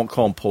 I won't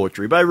call them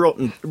poetry, but I've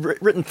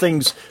written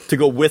things to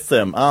go with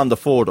them on the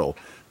photo.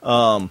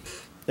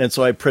 And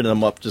so I printed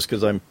them up just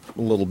because I'm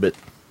a little bit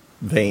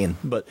vain.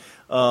 But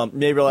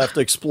maybe I'll have to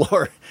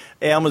explore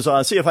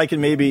Amazon, see if I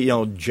can maybe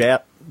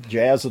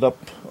jazz it up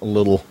a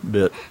little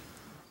bit.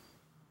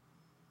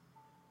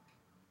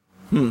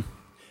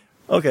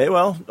 Okay,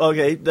 well,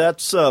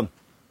 that's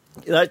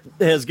that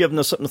has given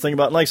us something to think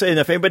about. And like I say, and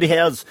if anybody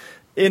has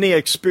any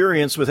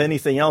experience with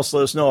anything else,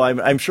 let us know.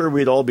 I'm sure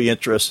we'd all be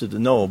interested to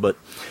know. But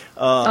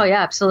oh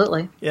yeah,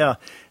 absolutely. Yeah,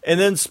 and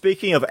then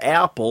speaking of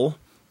Apple.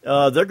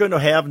 They're going to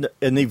have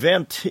an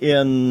event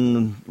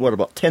in,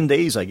 about 10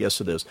 days, I guess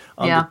it is,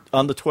 on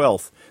the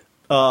 12th.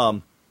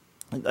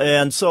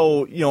 And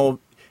so,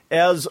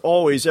 as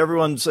always,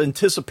 everyone's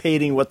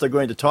anticipating what they're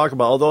going to talk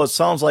about, although it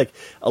sounds like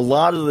a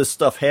lot of this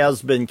stuff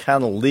has been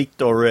kind of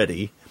leaked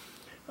already.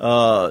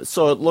 So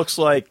it looks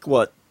like,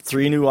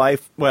 3 new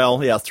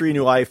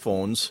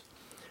iPhones.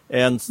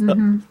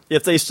 And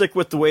if they stick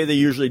with the way they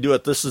usually do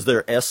it, this is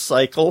their S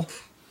cycle.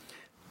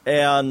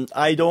 And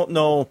I don't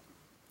know.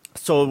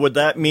 So would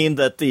that mean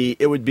that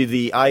it would be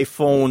the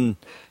iPhone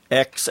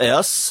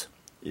XS?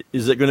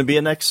 Is it going to be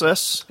an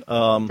XS?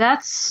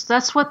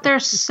 That's what they're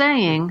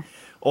saying.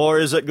 Or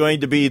is it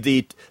going to be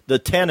the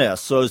XS?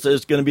 So is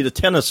it going to be the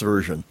tennis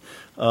version?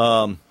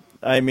 I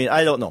mean,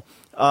 I don't know.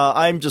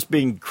 I'm just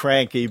being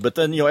cranky, but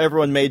then,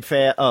 everyone made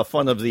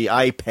fun of the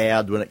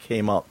iPad when it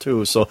came out,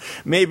 too. So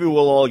maybe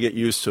we'll all get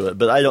used to it.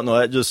 But I don't know.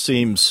 That just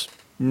seems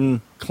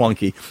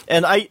clunky.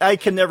 And I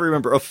can never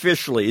remember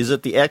officially. Is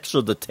it the X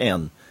or the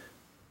 10?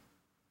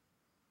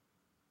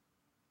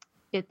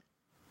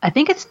 I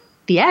think it's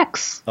the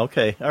X.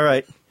 Okay. All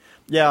right.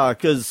 Yeah,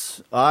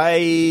 because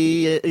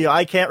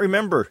I can't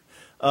remember.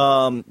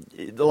 A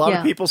lot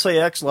of people say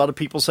X. A lot of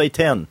people say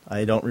 10.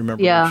 I don't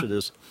remember which it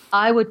is.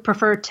 I would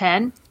prefer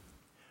 10.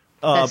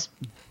 That's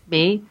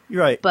me.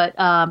 You're right. But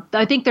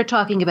I think they're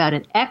talking about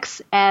an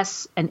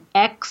XS, an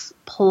X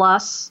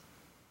Plus,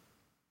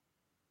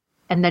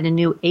 and then a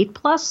new 8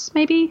 Plus,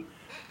 maybe?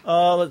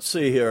 Let's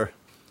see here.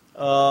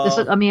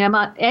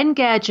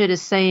 Engadget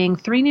is saying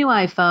 3 new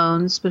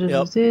iPhones,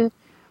 but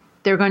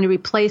they're going to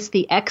replace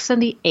the X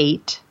and the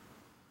 8,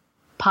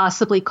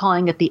 possibly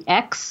calling it the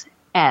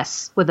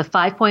XS with a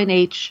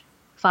 5.8-inch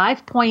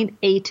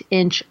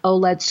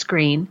OLED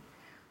screen.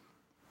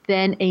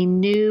 Then a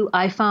new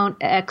iPhone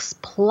X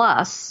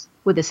Plus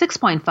with a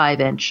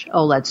 6.5-inch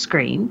OLED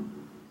screen.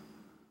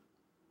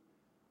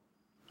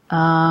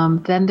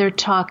 Then they're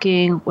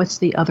talking, what's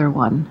the other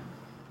one?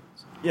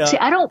 Yeah. See,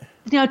 I don't,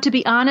 to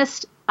be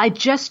honest, I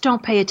just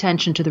don't pay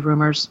attention to the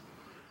rumors.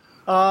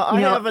 I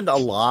haven't a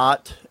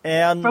lot.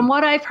 And from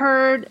what I've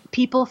heard,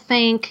 people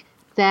think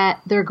that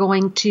they're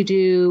going to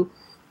do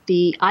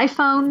the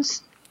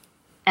iPhones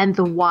and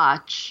the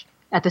watch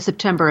at the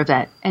September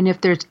event. And if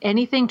there's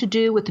anything to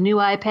do with the new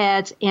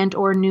iPads and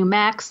or new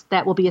Macs,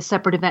 that will be a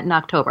separate event in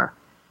October.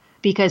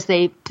 Because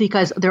they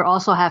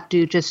also have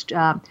to just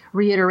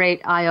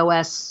reiterate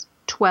iOS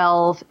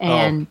 12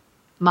 and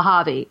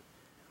Mojave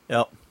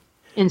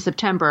in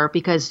September,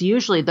 because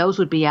usually those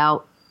would be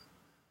out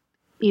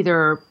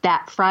either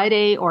that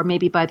Friday or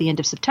maybe by the end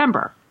of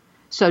September.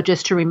 So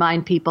just to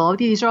remind people,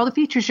 these are all the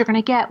features you're going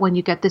to get when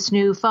you get this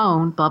new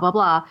phone, blah, blah,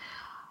 blah.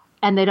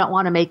 And they don't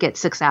want to make it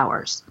 6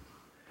 hours.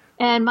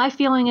 And my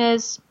feeling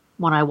is,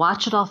 when I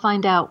watch it, I'll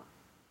find out.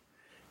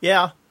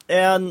 Yeah,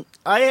 and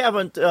I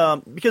haven't,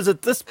 because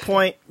at this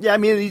point,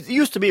 it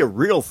used to be a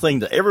real thing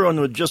that everyone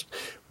would just,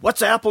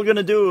 what's Apple going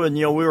to do? And,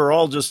 we were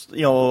all just,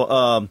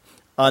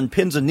 on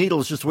pins and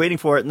needles just waiting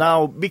for it.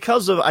 Now,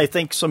 because of, I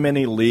think, so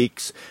many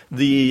leaks,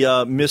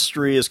 the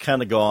mystery is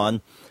kind of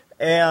gone.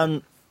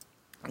 And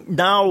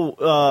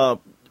now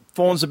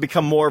phones have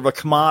become more of a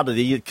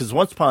commodity, because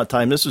once upon a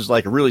time, this was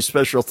like a really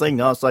special thing.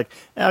 Now it's like,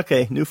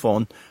 okay, new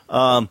phone.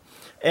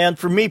 And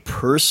for me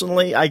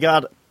personally, I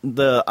got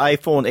the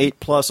iPhone 8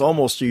 Plus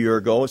almost a year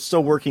ago. It's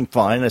still working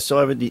fine. I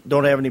still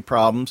don't have any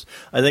problems.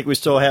 I think we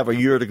still have a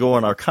year to go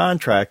on our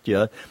contract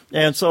yet.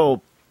 And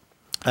so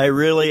I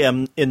really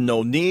am in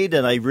no need,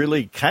 and I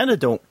really kind of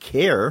don't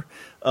care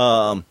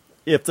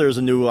if there's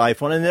a new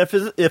iPhone. And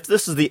if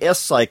this is the S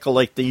cycle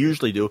like they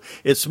usually do,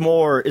 it's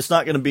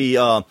not going to be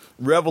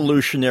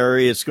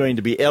revolutionary. It's going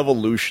to be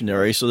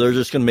evolutionary. So they're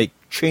just going to make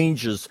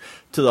changes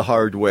to the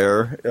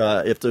hardware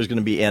if there's going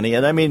to be any.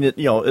 And I mean,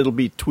 it'll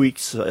be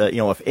tweaks,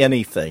 if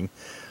anything.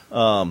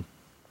 So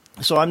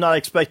I'm not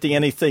expecting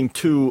anything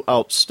too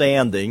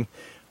outstanding.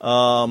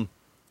 And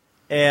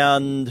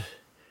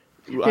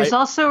there's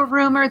also a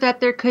rumor that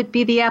there could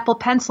be the Apple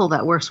Pencil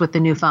that works with the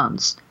new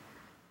phones.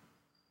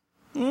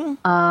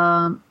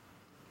 Again,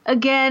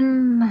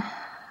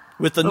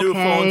 with the new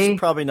phones,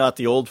 probably not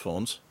the old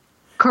phones.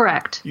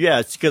 Correct. Yeah,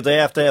 it's because they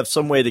have to have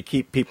some way to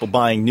keep people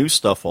buying new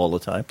stuff all the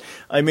time.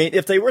 I mean,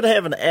 if they were to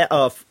have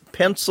a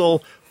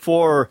pencil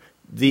for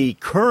the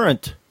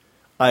current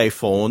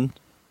iPhone,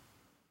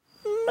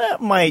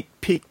 that might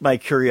pique my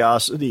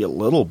curiosity a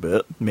little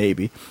bit,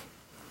 maybe.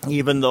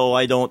 Even though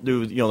I don't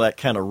do, that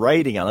kind of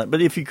writing on it.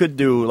 But if you could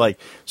do, like,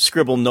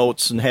 scribble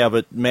notes and have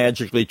it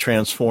magically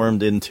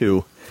transformed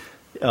into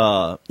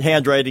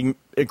handwriting.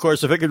 Of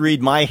course, if it could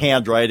read my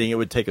handwriting, it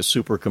would take a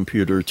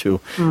supercomputer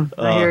to.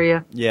 I hear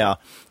you. Yeah.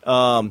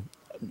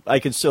 I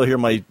can still hear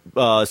my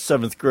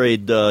 7th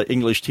grade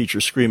English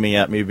teacher screaming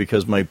at me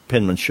because my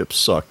penmanship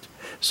sucked.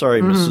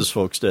 Sorry, Mrs.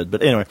 Folkstead.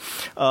 But anyway.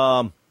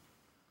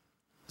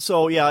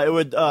 So, yeah, it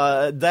would.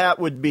 That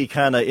would be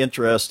kind of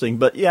interesting.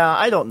 But, yeah,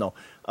 I don't know.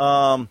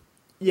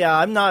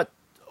 I'm not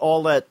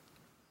all that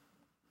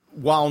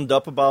wound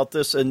up about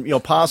this. And,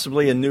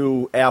 possibly a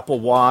new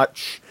Apple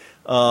Watch.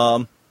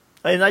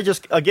 And I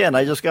just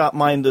got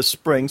mine this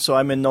spring, so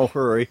I'm in no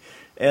hurry.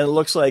 And it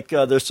looks like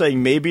they're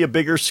saying maybe a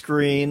bigger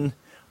screen.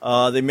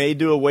 They may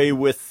do away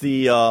with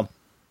the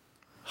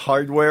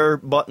hardware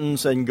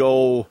buttons and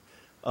go,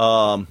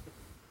 where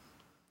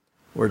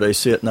did I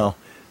see it now?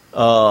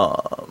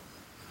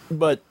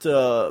 But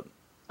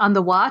on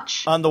the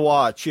watch? On the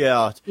watch,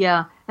 yeah.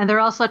 Yeah, and they're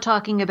also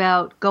talking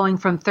about going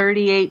from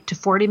 38 to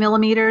 40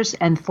 millimeters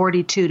and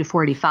 42 to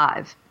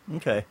 45.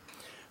 Okay.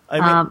 I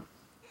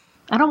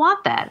don't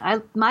want that. I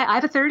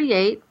have a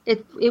 38.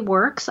 It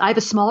works. I have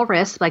a small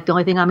wrist. Like the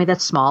only thing on me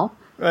that's small,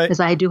 right? Because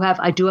I do have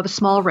a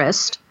small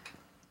wrist.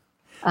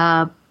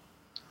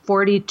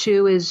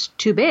 42 is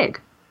too big.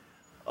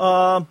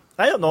 I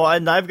don't know.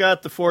 I've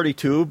got the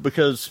 42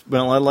 because,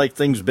 well, I like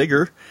things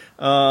bigger.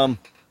 And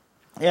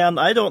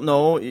I don't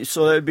know.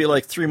 So that'd be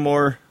like 3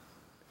 more,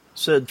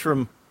 said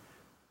from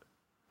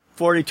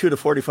 42 to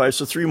 45,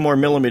 so 3 more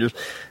millimeters.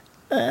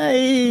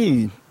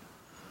 I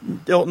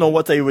don't know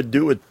what they would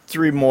do with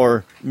 3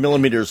 more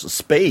millimeters of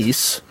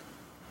space.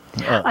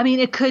 I mean,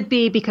 it could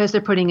be because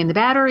they're putting in the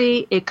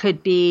battery. It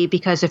could be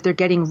because if they're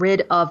getting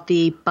rid of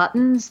the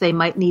buttons, they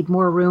might need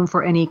more room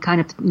for any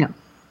kind of,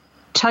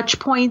 touch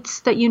points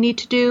that you need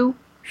to do.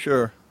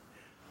 Sure.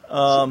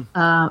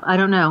 I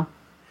don't know.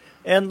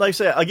 And like I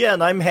say,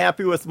 again, I'm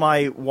happy with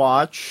my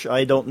watch.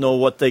 I don't know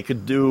what they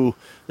could do.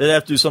 They'd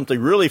have to do something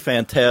really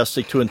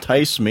fantastic to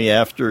entice me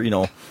after,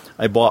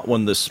 I bought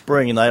one this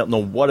spring, and I don't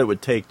know what it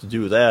would take to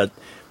do that.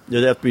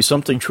 There'd have to be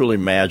something truly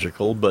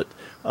magical. But,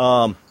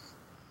 yeah,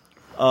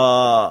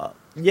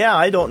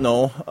 I don't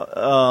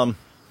know.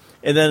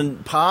 And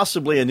then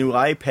possibly a new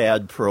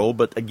iPad Pro.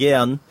 But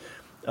again,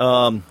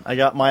 I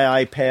got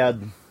my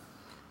iPad,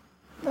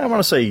 I want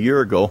to say a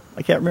year ago.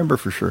 I can't remember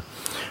for sure.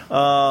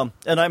 And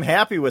I'm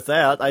happy with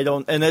that.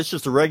 And it's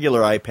just a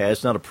regular iPad.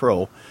 It's not a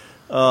Pro.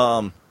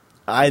 I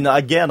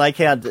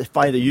can't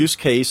find a use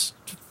case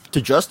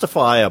to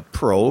justify a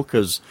Pro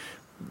because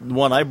the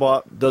one I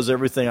bought does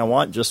everything I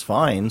want just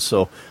fine.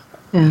 So,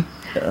 yeah.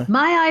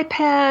 My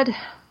iPad,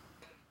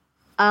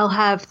 I'll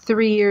have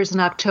 3 years in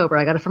October.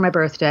 I got it for my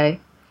birthday,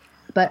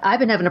 but I've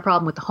been having a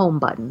problem with the home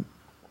button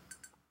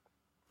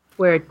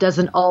where it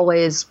doesn't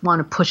always want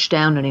to push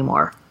down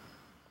anymore.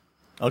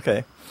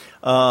 Okay.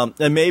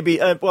 And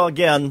maybe, well,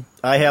 again,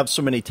 I have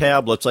so many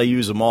tablets, I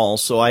use them all,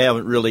 so I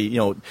haven't really,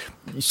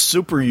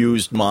 super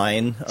used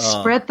mine.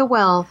 Spread the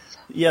wealth.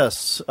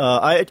 Yes.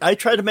 I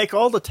try to make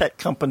all the tech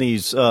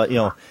companies,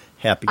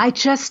 happy. I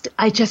just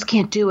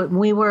can't do it.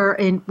 We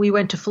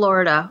went to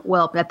Florida.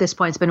 Well, at this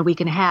point, it's been a week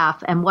and a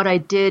half. And what I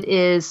did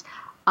is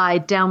I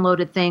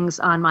downloaded things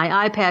on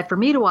my iPad for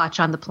me to watch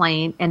on the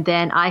plane. And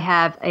then I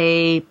have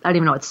I don't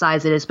even know what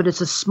size it is, but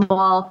it's a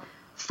small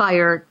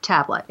Fire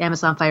tablet,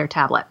 Amazon Fire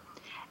tablet.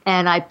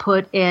 And I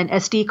put an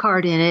SD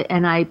card in it,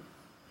 and I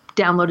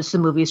downloaded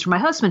some movies for my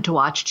husband to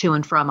watch to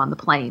and from on the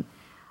plane.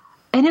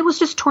 And it was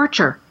just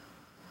torture.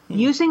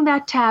 Using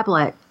that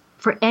tablet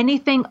for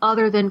anything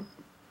other than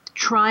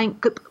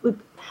trying.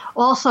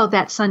 Also,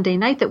 that Sunday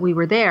night that we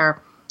were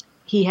there,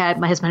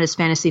 my husband has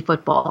fantasy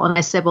football. And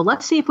I said, well,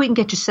 let's see if we can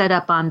get you set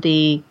up on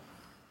the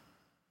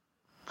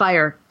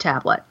Fire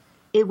tablet.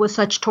 It was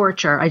such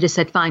torture. I just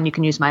said, fine, you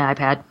can use my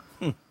iPad.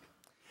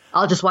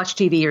 I'll just watch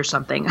TV or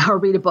something or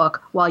read a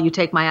book while you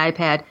take my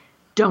iPad.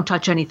 Don't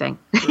touch anything.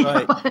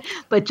 Right.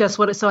 But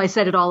so I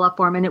set it all up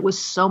for him, and it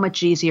was so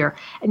much easier.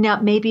 And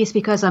now maybe it's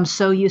because I'm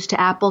so used to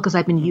Apple because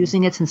I've been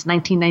using it since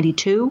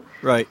 1992.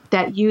 Right.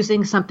 That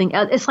using something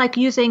else, it's like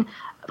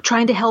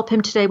trying to help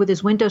him today with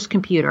his Windows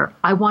computer.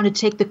 I want to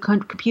take the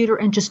computer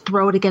and just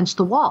throw it against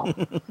the wall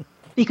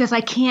because I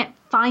can't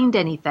find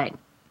anything.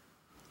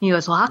 He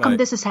goes, well, how come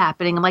this is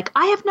happening? I'm like,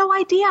 I have no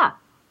idea.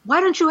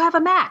 Why don't you have a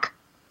Mac?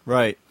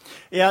 Right.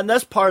 Yeah, and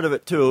that's part of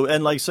it, too.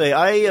 And like I say,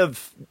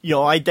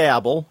 I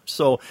dabble,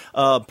 so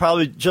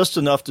probably just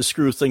enough to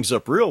screw things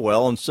up real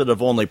well instead of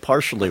only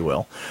partially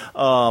well.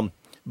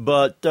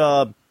 But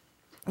and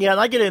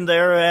I get in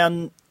there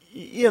and,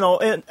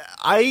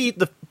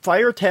 the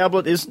Fire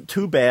tablet isn't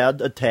too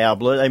bad, a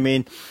tablet. I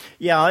mean,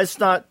 yeah, it's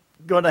not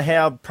going to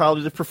have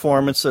probably the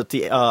performance that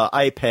the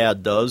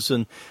iPad does.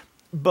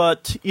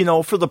 But,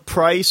 for the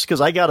price, because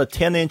I got a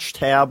 10-inch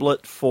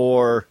tablet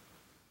for...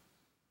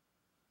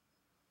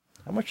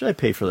 How much did I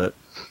pay for that?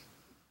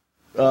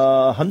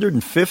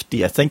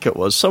 $150, I think it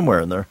was, somewhere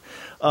in there.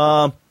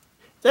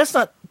 That's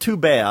not too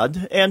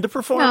bad, and the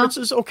performance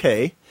is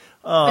okay.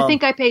 I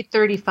think I paid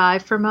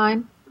 $35 for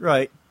mine.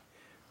 Right.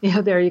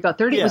 Yeah, there you go.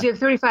 It was either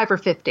 $35 or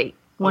 $50,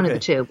 one of the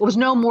two. It was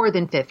no more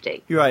than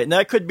 $50. You're right, and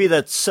that could be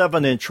that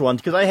 7-inch one,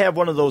 because I have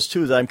one of those,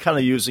 too, that I'm kind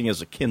of using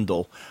as a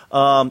Kindle.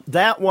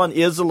 That one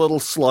is a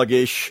little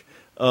sluggish,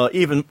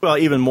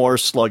 even more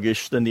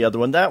sluggish than the other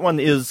one. That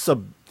one is...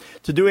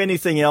 to do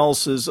anything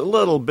else is a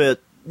little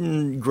bit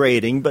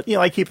grating, but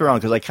I keep it around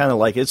because I kind of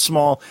like it. It's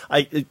small.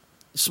 It's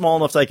small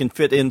enough that I can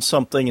fit in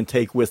something and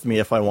take with me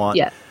if I want.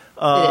 Yeah,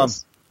 it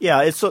is.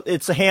 Yeah,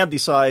 it's a handy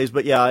size,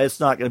 but yeah, it's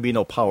not going to be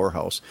no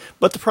powerhouse.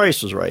 But the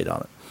price is right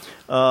on it.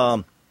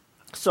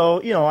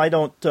 So I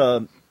don't.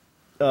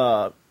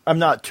 I'm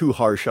not too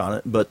harsh on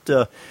it, but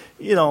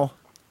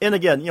and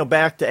again,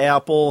 back to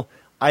Apple.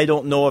 I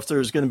don't know if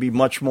there's going to be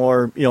much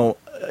more.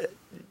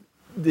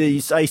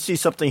 I see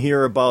something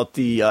here about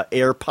the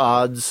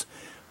AirPods.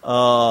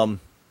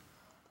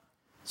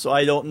 So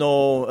I don't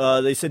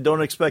know. They said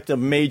don't expect a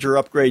major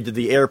upgrade to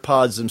the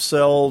AirPods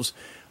themselves.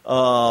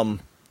 I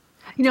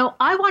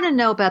want to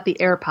know about the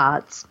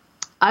AirPods.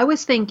 I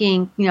was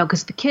thinking,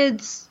 because the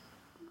kids,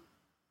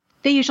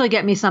 they usually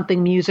get me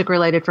something music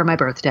related for my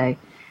birthday.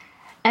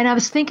 And I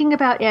was thinking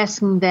about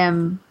asking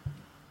them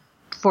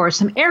for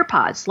some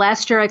AirPods.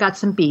 Last year I got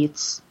some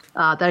Beats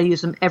that I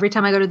use them every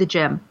time I go to the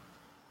gym.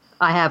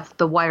 I have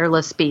the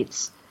wireless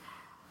Beats.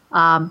 So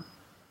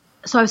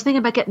I was thinking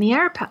about getting the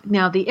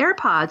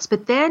AirPods,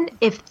 but then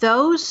if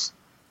those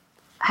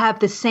have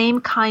the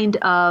same kind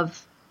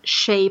of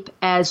shape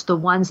as the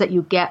ones that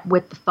you get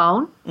with the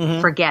phone,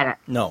 forget it.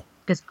 No.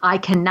 Because I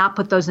cannot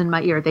put those in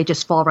my ear. They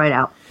just fall right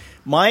out.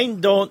 Mine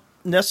don't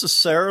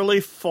necessarily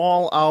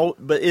fall out,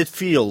 but it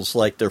feels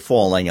like they're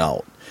falling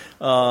out.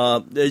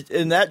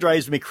 And that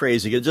drives me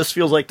crazy. It just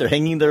feels like they're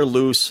hanging there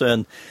loose.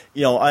 And,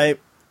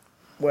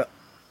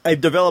 I've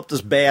developed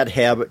this bad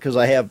habit because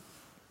I have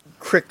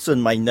cricks in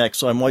my neck,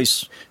 so I'm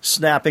always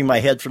snapping my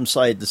head from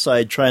side to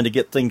side, trying to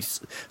get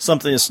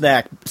something to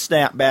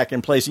snap back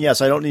in place. And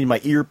yes, I don't need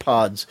my ear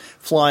pods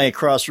flying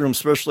across the room,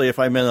 especially if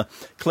I'm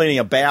cleaning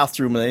a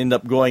bathroom and I end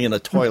up going in a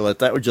toilet.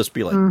 That would just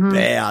be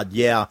bad,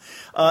 yeah.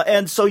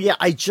 And so, yeah,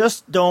 I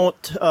just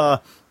don't. I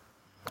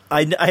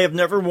have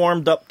never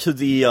warmed up to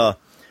the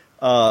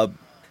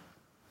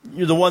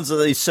ones that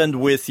they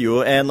send with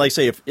you. And like I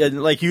say,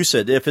 like you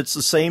said, if it's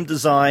the same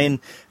design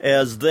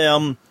as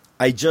them,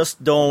 I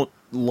just don't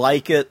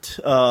like it.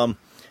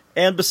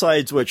 And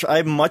besides which,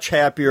 I'm much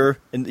happier,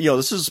 and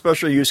this is a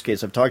special use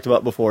case I've talked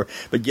about before,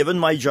 but given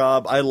my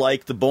job, I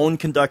like the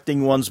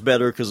bone-conducting ones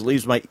better because it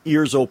leaves my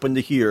ears open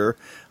to hear.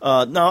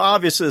 Now,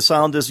 obviously, the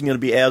sound isn't going to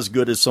be as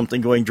good as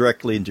something going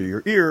directly into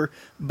your ear,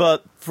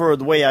 but for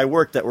the way I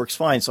work, that works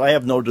fine. So I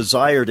have no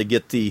desire to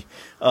get the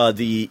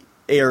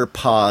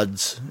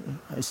AirPods.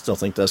 I still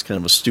think that's kind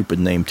of a stupid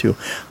name, too.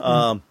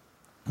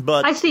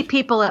 But I see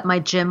people at my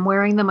gym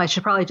wearing them. I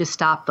should probably just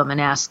stop them and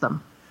ask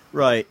them.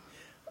 Right.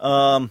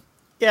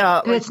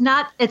 Yeah. It's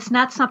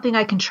not something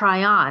I can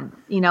try on,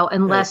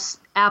 unless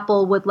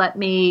Apple would let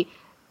me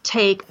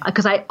take,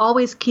 because I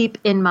always keep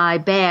in my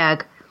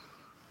bag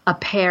a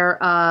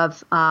pair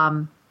of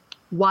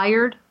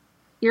wired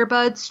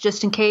earbuds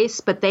just in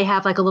case, but they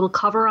have like a little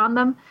cover on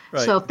them.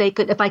 Right. So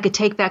if I could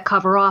take that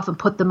cover off and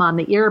put them on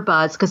the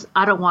earbuds, because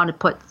I don't want to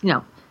put,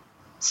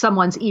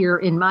 someone's ear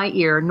in my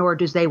ear, nor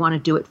do they want to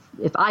do it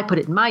if I put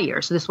it in my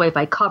ear. So this way, if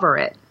I cover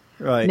it,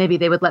 right, maybe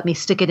they would let me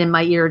stick it in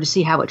my ear to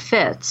see how it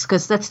fits,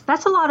 because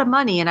that's a lot of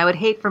money, and I would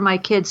hate for my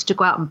kids to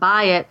go out and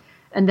buy it,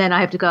 and then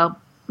I have to go,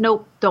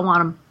 nope, don't want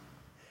them.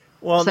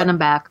 Well, send them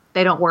back.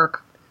 They don't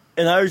work.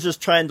 And I was just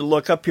trying to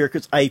look up here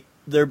because I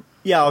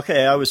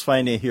was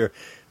finding it here.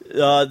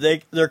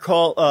 They're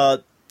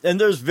called, and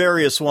there's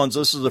various ones.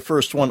 This is the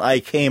first one I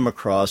came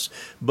across,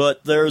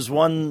 but there's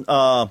one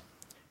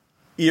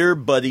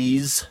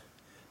Earbuddies.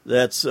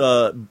 That's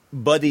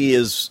Buddy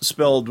is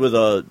spelled with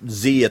a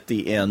Z at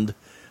the end.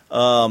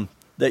 That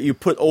you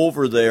put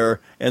over there,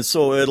 and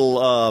so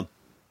it'll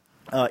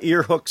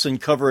ear hooks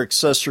and cover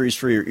accessories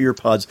for your ear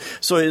pods.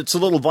 So it's a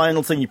little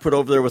vinyl thing you put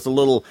over there with a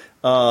little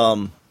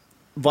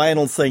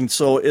vinyl thing,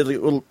 so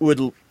it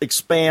would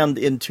expand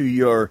into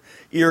your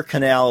ear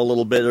canal a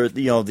little bit, or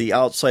the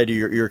outside of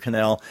your ear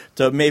canal,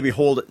 to maybe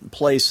hold it in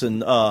place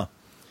and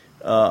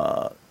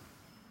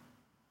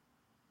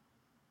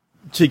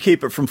to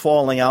keep it from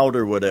falling out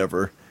or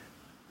whatever.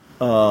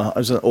 I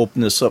was going to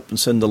open this up and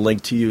send the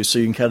link to you so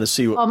you can kind of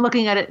see what... Oh, I'm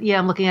looking at it. Yeah,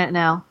 I'm looking at it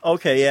now.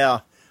 Okay,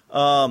 yeah.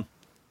 Okay,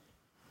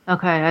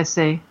 I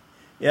see.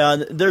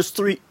 Yeah, there's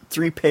three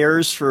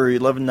pairs for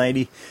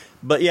 $11.90.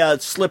 But yeah,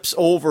 it slips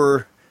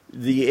over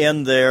the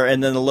end there,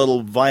 and then a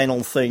little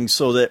vinyl thing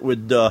so that it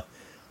would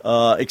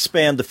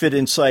expand to fit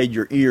inside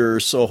your ear,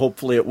 so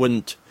hopefully it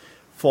wouldn't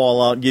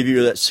fall out and give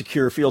you that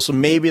secure feel. So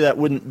maybe that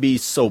wouldn't be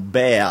so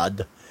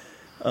bad.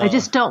 I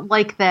just don't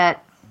like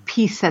that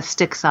piece that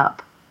sticks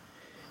up.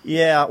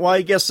 Yeah, well,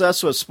 I guess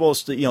that's what's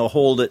supposed to,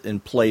 hold it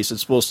in place.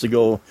 It's supposed to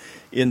go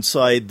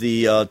inside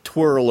the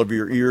twirl of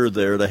your ear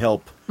there to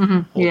help.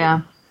 Mm-hmm.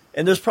 Yeah. It.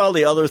 And there's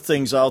probably other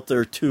things out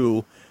there,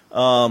 too.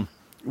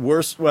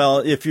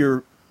 If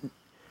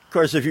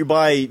you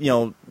buy,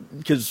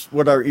 because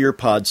what are ear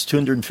pods,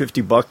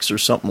 $250 or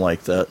something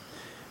like that.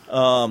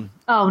 Oh,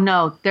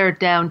 no, they're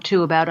down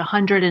to about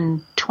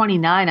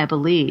 $129, I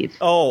believe.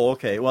 Oh,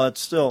 okay. Well,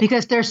 it's still...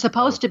 Because they're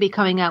supposed to be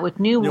coming out with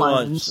new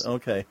ones.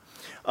 Okay.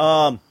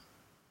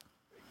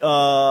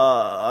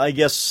 I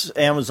guess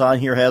Amazon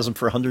here has them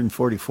for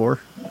 $144.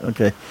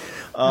 Okay.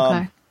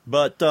 Okay.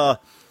 But,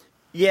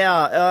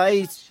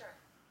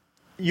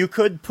 you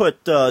could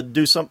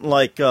do something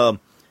like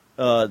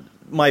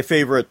my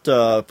favorite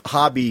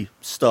hobby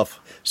stuff,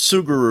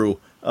 Suguru,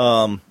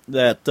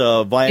 that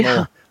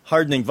vinyl,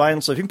 hardening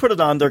vinyl stuff. You can put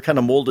it on there, kind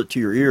of mold it to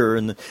your ear,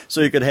 and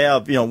so you could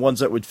have,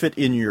 ones that would fit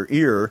in your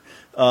ear.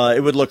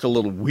 It would look a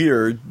little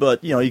weird,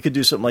 but, you could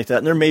do something like that.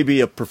 And there may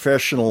be a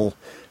professional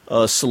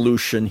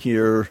solution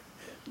here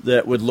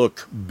that would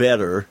look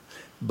better.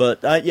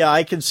 But,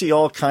 I can see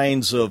all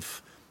kinds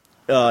of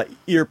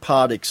ear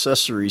pod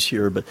accessories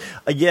here. But,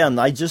 again,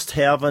 I just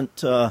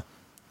haven't, if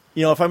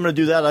I'm going to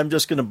do that, I'm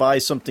just going to buy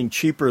something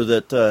cheaper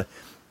that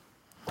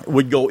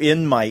would go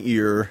in my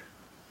ear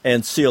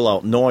and seal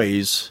out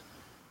noise.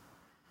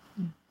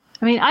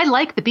 I mean, I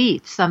like the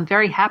Beats. I'm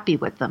very happy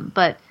with them.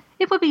 But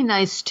it would be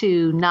nice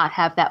to not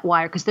have that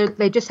wire because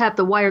they just have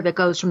the wire that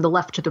goes from the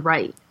left to the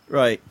right.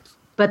 Right.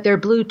 But they're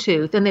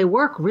Bluetooth, and they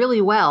work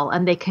really well,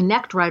 and they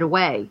connect right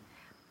away.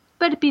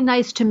 But it'd be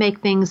nice to make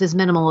things as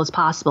minimal as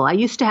possible. I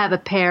used to have a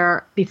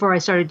pair, before I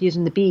started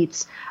using the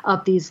Beats,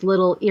 of these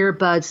little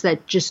earbuds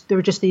that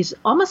they're just these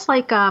almost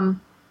like, I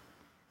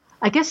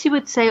guess you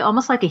would say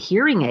almost like a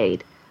hearing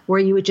aid, where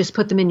you would just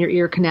put them in your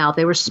ear canal.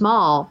 They were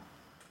small,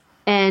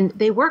 and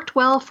they worked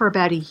well for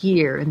about a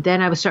year. And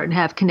then I was starting to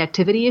have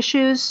connectivity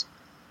issues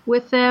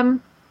with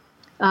them.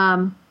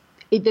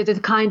 They're the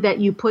kind that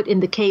you put in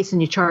the case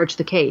and you charge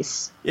the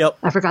case. Yep.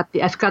 I forgot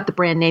the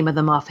brand name of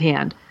them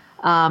offhand.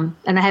 And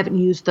I haven't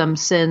used them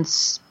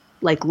since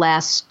like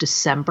last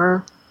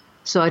December.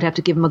 So I'd have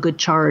to give them a good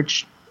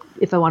charge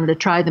if I wanted to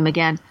try them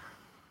again.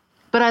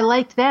 But I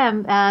liked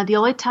them. The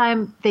only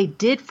time they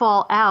did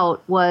fall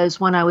out was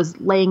when I was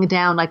laying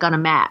down like on a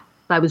mat.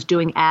 If I was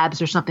doing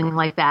abs or something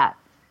like that,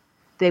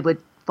 they would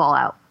fall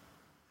out.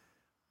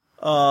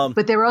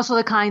 But they were also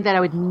the kind that I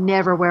would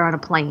never wear on a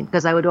plane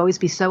because I would always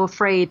be so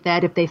afraid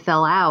that if they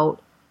fell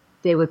out,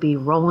 they would be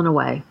rolling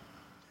away.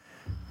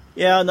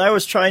 Yeah, and I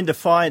was trying to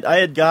find, I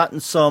had gotten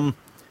some,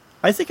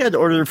 I think I'd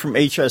ordered from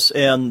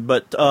HSN,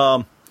 but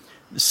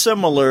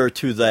similar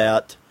to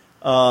that,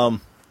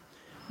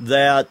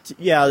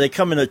 they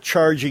come in a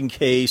charging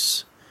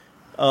case.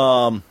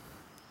 Well,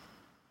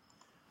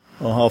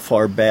 how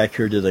far back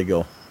here did they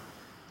go?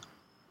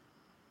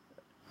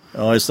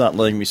 Oh, it's not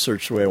letting me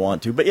search the way I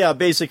want to. But yeah,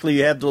 basically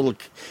you have the little,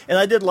 and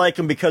I did like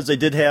them because they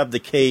did have the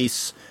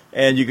case,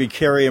 and you could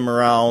carry them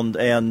around,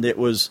 and it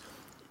was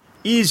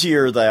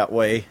easier that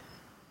way.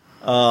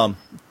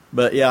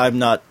 But yeah, I'm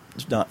not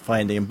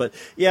finding them. But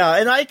yeah,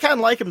 and I kind of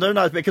like them. They're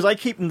not, because I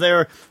keep them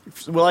there,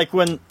 like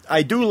when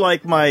I do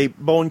like my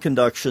bone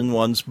conduction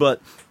ones,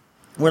 but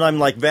when I'm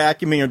like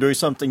vacuuming or doing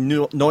something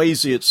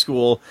noisy at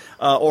school,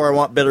 or I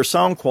want better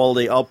sound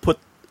quality, I'll put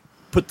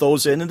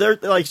those in, and they're,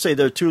 like I say,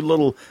 they're two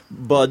little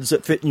buds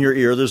that fit in your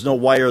ear. There's no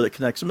wire that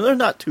connects them, and they're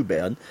not too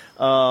bad.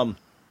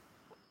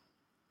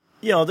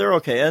 They're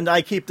okay, and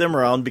I keep them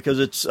around because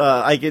it's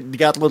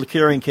got a little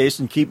carrying case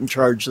and keep them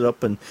charged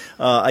up, and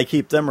I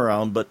keep them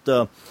around.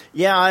 But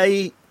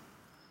I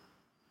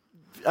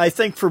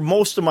think for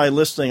most of my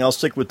listening, I'll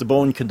stick with the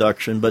bone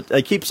conduction, but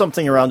I keep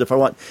something around if I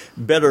want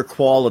better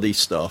quality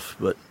stuff.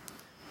 But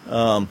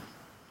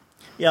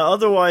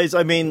otherwise,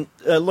 I mean,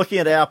 looking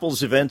at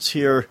Apple's events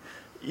here.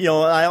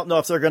 I don't know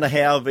if they're going to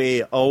have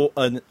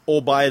an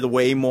by the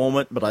way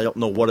moment, but I don't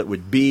know what it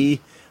would be.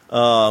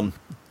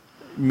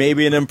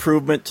 Maybe an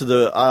improvement to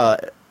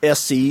the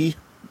SE,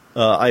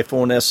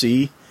 iPhone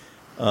SE.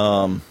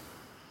 I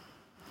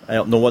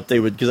don't know what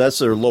they would, because that's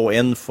their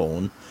low-end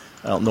phone.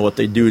 I don't know what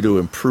they do to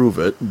improve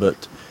it,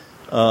 but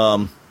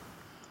and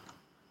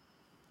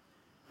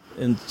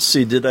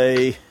see,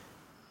 I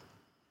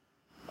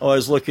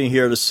was looking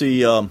here to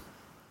see,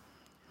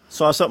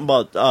 saw something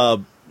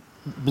about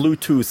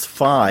Bluetooth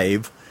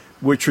 5,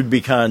 which would be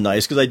kind of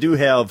nice, because I do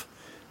have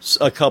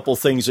a couple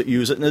things that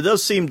use it, and it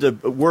does seem to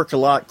work a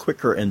lot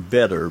quicker and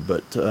better,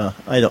 but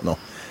I don't know.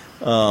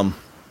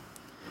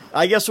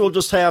 I guess we'll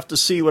just have to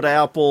see what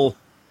Apple,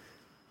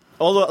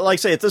 although, like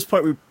I say, at this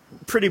point we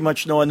pretty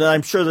much know, and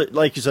I'm sure that,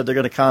 like you said, they're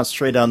going to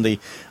concentrate on the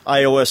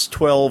iOS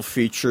 12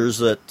 features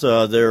that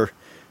they're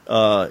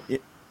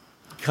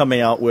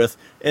coming out with,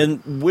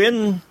 and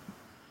when...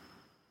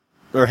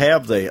 Or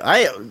have they?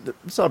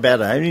 It's not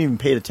bad. I haven't even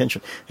paid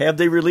attention. Have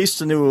they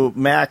released a new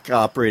Mac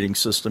operating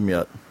system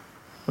yet?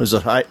 Was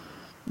it High?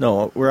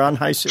 No, we're on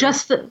High Sierra.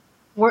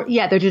 They're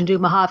going to do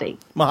Mojave.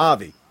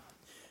 Mojave.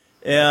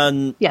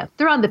 And yeah,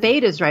 they're on the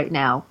betas right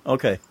now.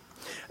 Okay.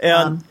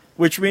 And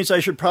which means I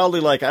should probably,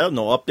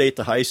 update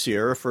the High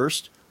Sierra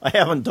first. I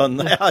haven't done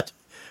that.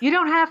 You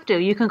don't have to.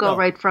 You can go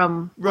right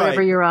from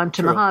wherever you're on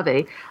to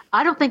Mojave.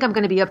 I don't think I'm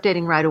going to be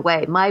updating right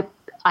away.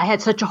 I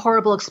had such a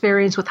horrible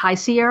experience with High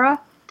Sierra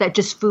that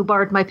just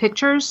foobarred my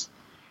pictures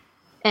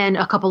and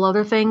a couple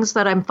other things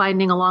that I'm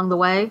finding along the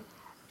way,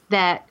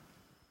 that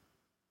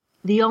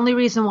the only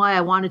reason why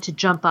I wanted to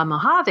jump on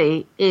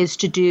Mojave is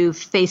to do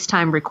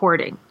FaceTime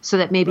recording so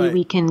that maybe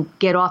we can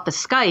get off of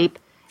Skype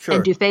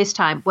and do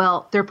FaceTime.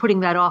 Well, they're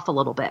putting that off a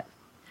little bit.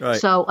 Right.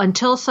 So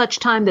until such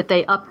time that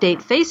they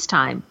update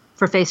FaceTime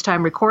for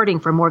FaceTime recording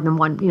for more than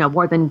one,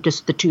 more than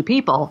just the two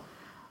people,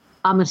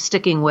 I'm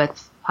sticking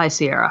with High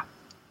Sierra.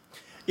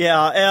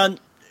 Yeah, and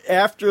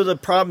after the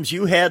problems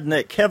you had and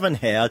that Kevin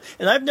had,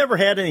 and I've never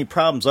had any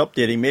problems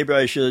updating. Maybe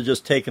I should have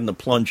just taken the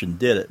plunge and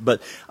did it.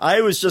 But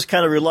I was just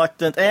kind of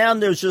reluctant,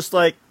 and it was just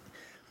like,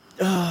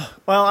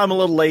 I'm a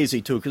little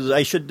lazy too, because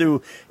I should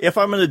if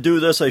I'm going to do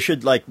this, I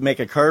should make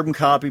a carbon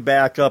copy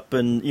backup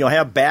and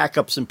have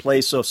backups in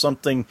place so if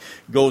something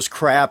goes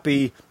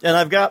crappy. And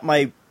I've got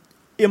my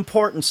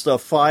important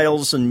stuff,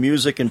 files and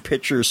music and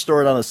pictures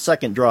stored on a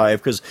second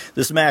drive, because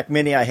this Mac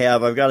Mini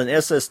I've got an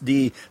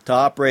SSD to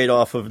operate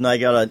off of, and I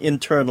got an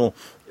internal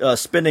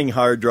spinning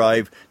hard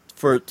drive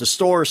to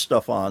store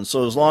stuff on.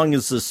 So as long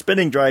as the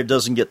spinning drive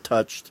doesn't get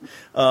touched,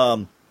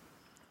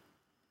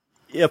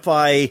 if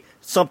I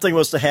something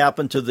was to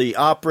happen to the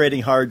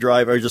operating hard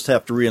drive, I just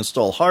have to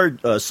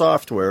reinstall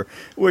software,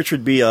 which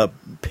would be a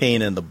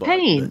pain in the butt.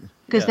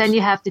 Because then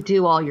you have to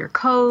do all your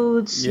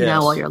codes,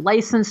 all your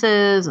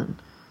licenses.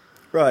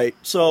 Right.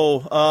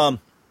 So,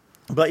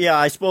 but yeah,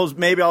 I suppose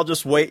maybe I'll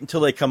just wait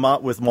until they come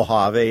out with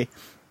Mojave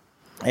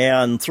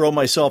and throw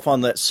myself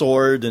on that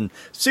sword and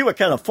see what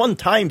kind of fun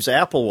times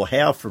Apple will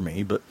have for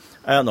me. But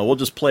I don't know. We'll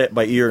just play it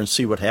by ear and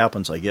see what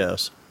happens, I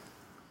guess.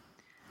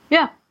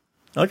 Yeah.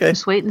 Okay.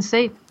 Just wait and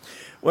see.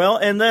 Well,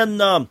 and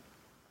then,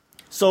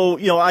 so,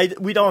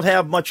 we don't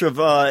have much of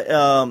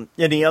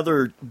any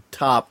other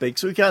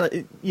topics. We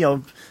kind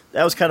of,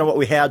 that was kind of what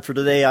we had for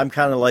today. I'm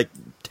kind of like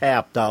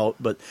tapped out.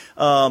 But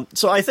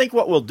so I think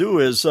what we'll do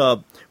is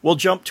we'll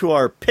jump to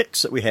our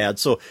picks that we had.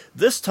 So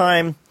this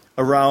time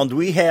around,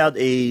 we had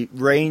a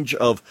range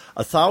of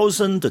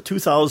 $1,000 to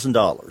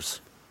 $2,000.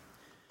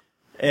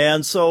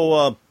 And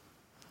so,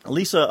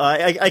 Lisa,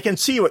 I can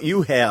see what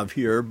you have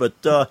here,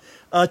 but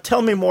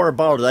tell me more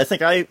about it. I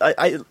think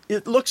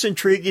it looks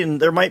intriguing.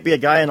 There might be a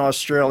guy in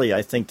Australia,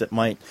 I think, that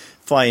might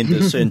find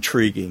this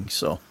intriguing.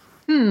 So,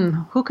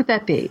 who could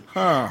that be?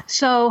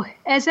 So,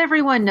 as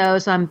everyone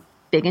knows, I'm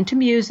big into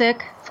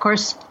music. Of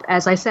course,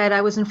 as I said,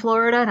 I was in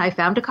Florida and I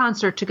found a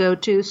concert to go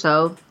to.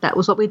 So that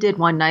was what we did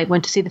one night.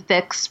 Went to see the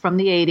Fix from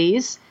the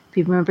 80s. If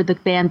you remember the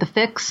band The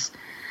Fix,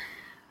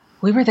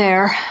 we were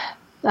there.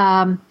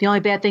 The only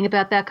bad thing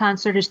about that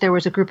concert is there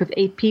was a group of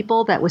 8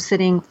 people that was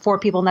sitting 4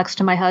 people next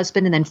to my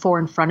husband and then 4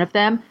 in front of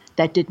them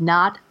that did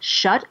not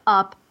shut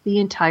up the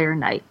entire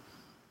night.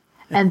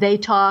 And they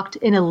talked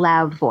in a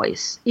loud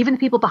voice. Even the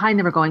people behind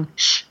them were going,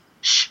 shh,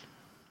 shh.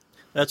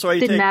 That's why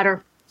didn't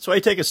matter. So I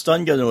take a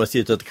stun gun with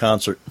you to the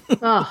concert.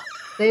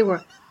 They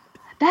were.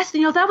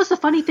 That was the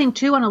funny thing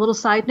too. On a little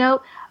side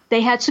note,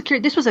 they had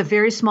security. This was a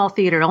very small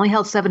theater. It only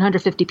held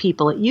 750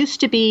 people. It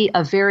used to be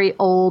a very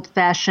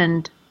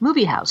old-fashioned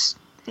movie house,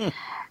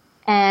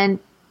 and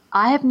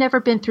I have never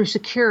been through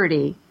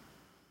security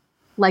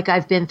like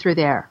I've been through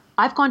there.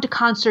 I've gone to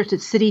concerts at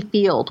Citi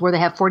Field where they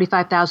have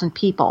 45,000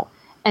 people,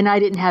 and I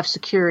didn't have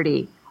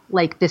security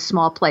like this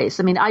small place.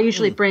 I mean, I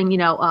usually bring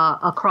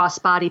a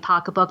crossbody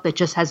pocketbook that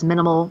just has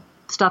minimal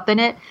stuff in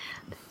it.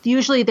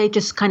 Usually they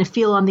just kind of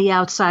feel on the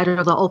outside,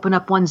 or they'll open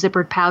up one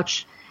zippered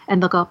pouch and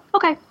they'll go,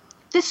 okay,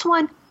 this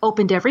one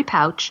opened every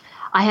pouch.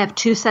 I have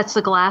 2 sets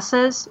of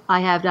glasses. I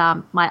have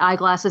my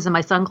eyeglasses and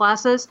my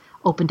sunglasses.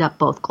 Opened up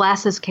both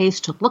glasses case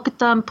to look at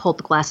them, pulled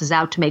the glasses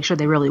out to make sure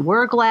they really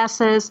were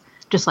glasses.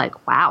 Just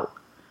like, wow. I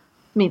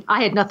mean,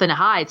 I had nothing to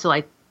hide, so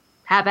like,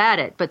 have at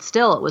it. But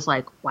still, it was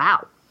like,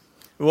 wow.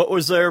 What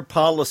was their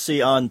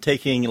policy on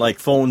taking like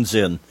phones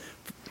in?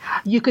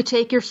 You could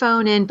take your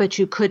phone in, but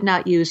you could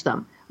not use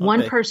them. Okay.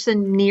 One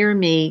person near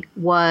me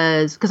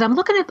was, because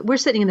we're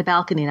sitting in the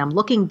balcony and I'm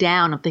looking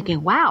down, I'm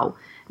thinking, wow,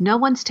 no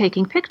one's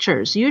taking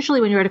pictures.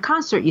 Usually when you're at a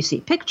concert, you see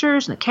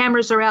pictures and the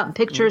cameras are out and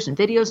pictures and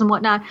videos and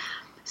whatnot.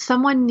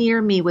 Someone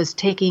near me was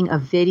taking a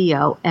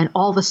video and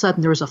all of a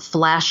sudden there was a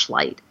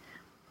flashlight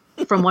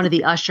from one of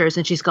the ushers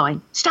and she's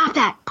going, stop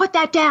that, put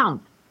that down.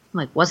 I'm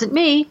like, wasn't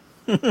me.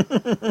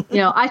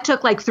 I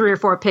took like 3 or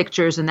 4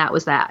 pictures and that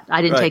was that.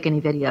 I didn't take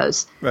any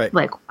videos. Right.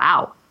 Like,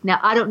 wow. Now,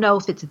 I don't know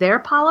if it's their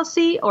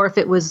policy or if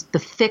it was the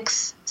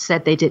Fix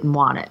said they didn't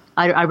want it.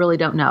 I really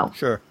don't know.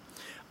 Sure.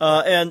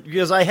 And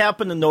because I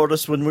happened to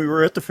notice when we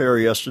were at the fair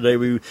yesterday,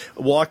 we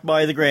walked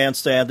by the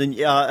grandstand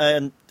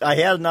and I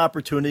had an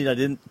opportunity and I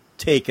didn't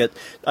take it.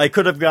 I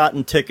could have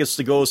gotten tickets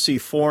to go see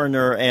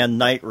Foreigner and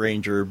Night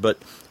Ranger, but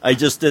I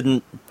just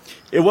didn't.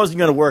 It wasn't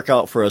going to work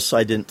out for us,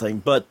 I didn't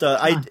think. But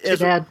too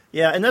bad.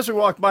 And as we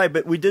walked by,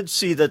 but we did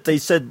see that they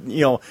said,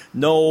 no.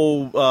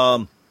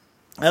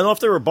 I don't know if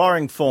they were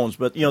barring phones,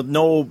 but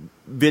no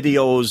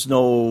videos,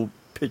 no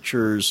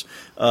pictures,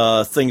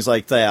 things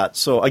like that.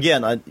 So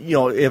again,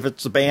 if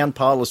it's the band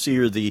policy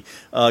or the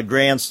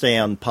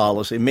grandstand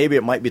policy, maybe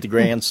it might be the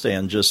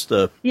grandstand. Just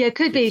it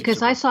could be,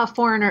 because I saw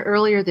Foreigner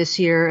earlier this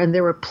year, and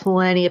there were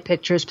plenty of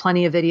pictures,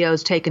 plenty of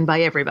videos taken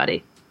by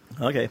everybody.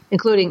 Okay.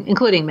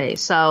 Including me.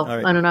 So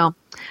right. I don't know.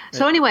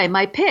 So anyway,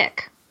 my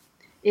pick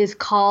is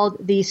called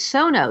the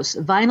Sonos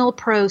Vinyl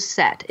Pro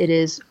Set. It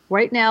is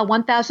right now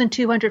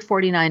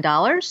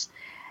 $1,249.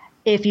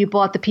 If you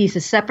bought the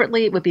pieces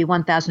separately, it would be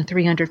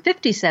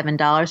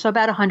 $1,357, so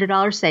about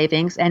 $100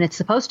 savings. And it's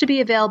supposed to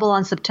be available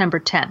on September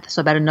 10th,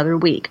 so about another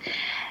week.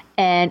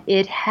 And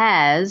it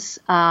has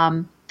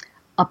up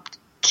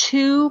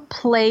 2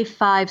 Play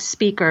 5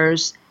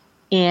 speakers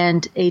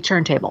and a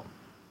turntable.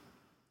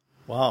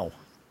 Wow.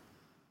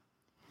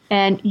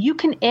 And you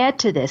can add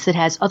to this. It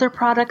has other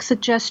product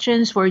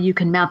suggestions where you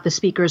can mount the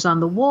speakers on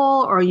the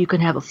wall, or you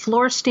can have a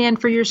floor stand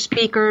for your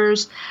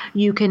speakers.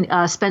 You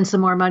can spend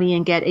some more money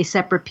and get a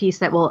separate piece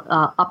that will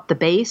up the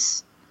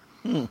bass.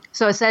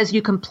 So it says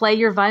you can play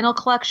your vinyl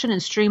collection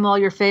and stream all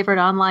your favorite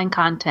online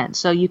content.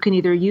 So you can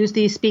either use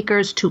these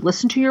speakers to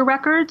listen to your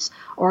records,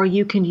 or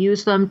you can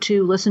use them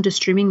to listen to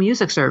streaming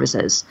music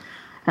services.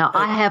 Now,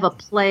 I have a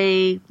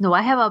Play.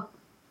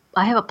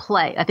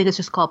 I think it's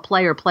just called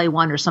Play or Play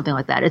One or something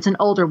like that. It's an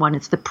older one.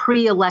 It's the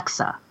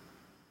pre-Alexa.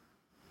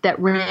 that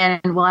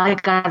ran, well, I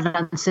got it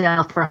on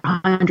sale for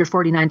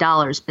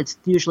 $149. It's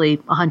usually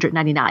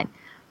 $199.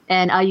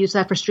 And I use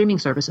that for streaming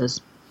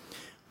services.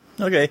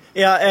 Okay.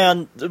 Yeah,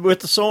 and with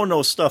the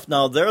Sonos stuff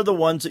now, they're the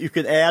ones that you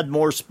can add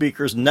more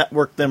speakers,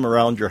 network them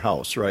around your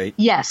house, right?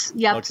 Yes.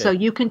 Yep. Okay. So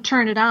you can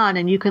turn it on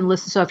and you can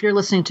listen. So if you're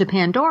listening to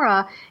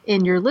Pandora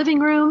in your living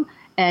room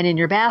and in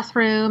your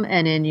bathroom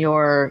and in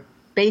your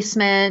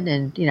basement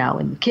and,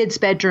 in the kids'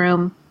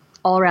 bedroom,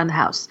 all around the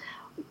house.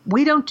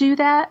 We don't do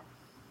that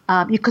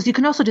because you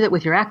can also do that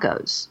with your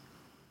Echoes.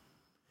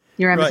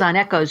 Your Amazon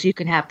Echoes, you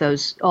can have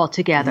those all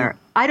together. Mm-hmm.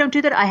 I don't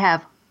do that. I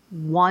have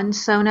one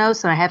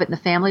Sonos and I have it in the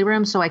family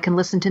room so I can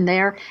listen to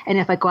there. And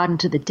if I go out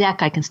into the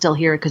deck, I can still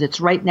hear it because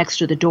it's right next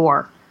to the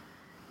door.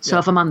 So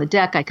if I'm on the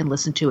deck, I can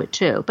listen to it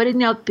too. But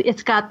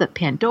it's got the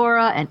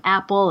Pandora and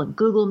Apple and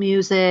Google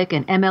Music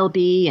and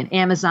MLB and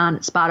Amazon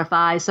and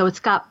Spotify. So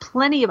it's got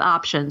plenty of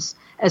options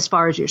as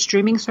far as your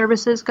streaming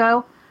services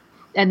go.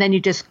 And then you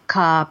just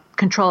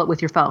control it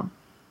with your phone.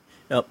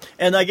 Yep.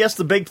 And I guess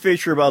the big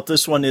feature about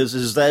this one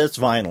is that it's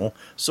vinyl.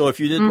 So if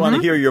you didn't want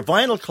to hear your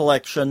vinyl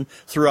collection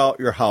throughout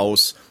your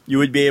house, you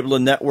would be able to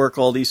network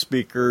all these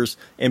speakers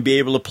and be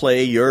able to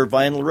play your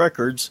vinyl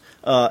records.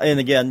 And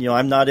again,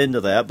 I'm not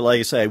into that, but like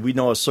I say, we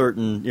know a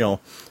certain,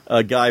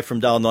 a guy from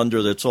down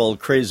under that's all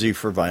crazy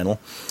for vinyl.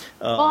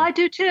 Well, I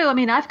do too. I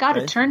mean, I've got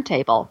a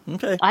turntable.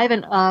 Okay. I have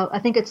I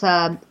think it's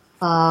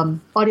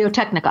Audio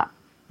Technica.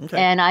 Okay.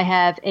 And I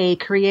have a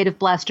Creative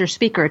Blaster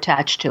speaker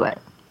attached to it.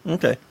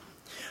 Okay.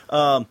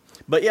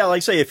 But yeah, like I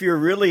say, if you're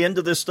really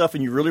into this stuff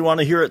and you really want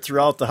to hear it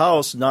throughout the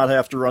house, not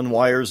have to run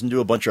wires and do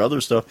a bunch of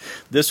other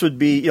stuff, this would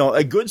be,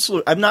 a good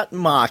solution. I'm not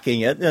mocking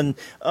it. And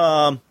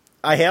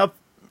I have,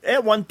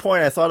 at one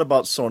point, I thought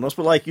about Sonos,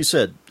 but like you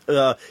said,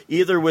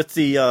 either with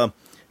the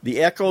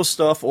Echo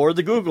stuff or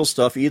the Google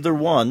stuff, either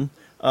one,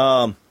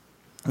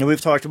 and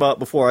we've talked about it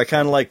before, I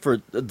kind of like, for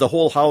the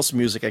whole house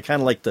music, I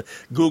kind of like the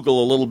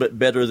Google a little bit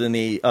better than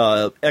the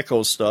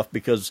Echo stuff,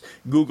 because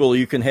Google,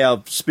 you can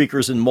have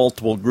speakers in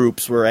multiple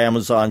groups, where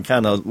Amazon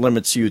kind of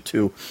limits you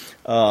to,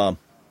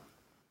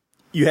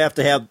 you have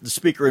to have the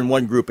speaker in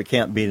one group, it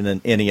can't be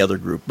in any other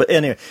group. But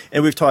anyway,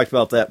 and we've talked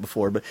about that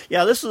before. But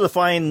yeah, this is a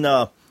fine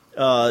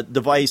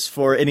device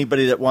for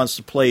anybody that wants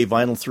to play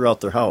vinyl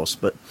throughout their house.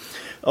 But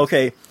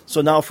okay,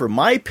 so now for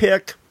my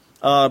pick.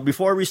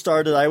 Before we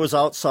started, I was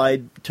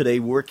outside today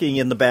working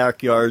in the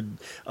backyard,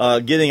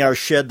 getting our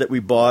shed that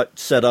we bought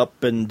set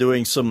up and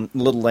doing some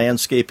little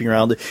landscaping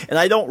around it. And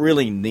I don't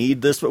really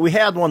need this, but we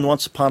had one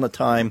once upon a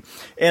time,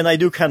 and I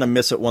do kind of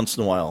miss it once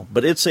in a while.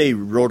 But it's a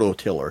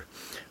rototiller.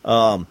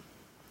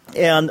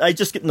 And I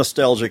just get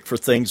nostalgic for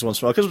things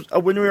once in a while.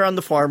 Because when we were on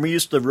the farm, we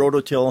used to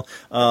rototill.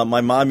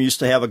 My mom used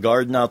to have a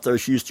garden out there.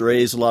 She used to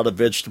raise a lot of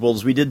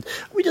vegetables. We did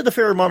a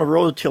fair amount of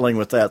rototilling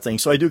with that thing,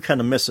 so I do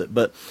kind of miss it.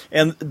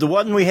 And the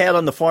one we had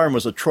on the farm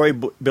was a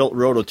Troy-built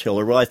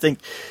rototiller. Well, I think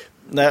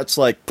that's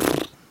like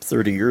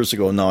 30 years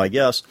ago now, I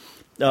guess.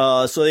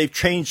 So they've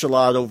changed a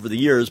lot over the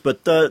years.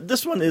 But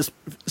this one is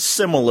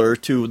similar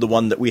to the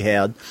one that we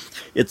had.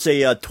 It's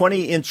a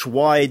 20-inch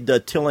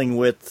wide tilling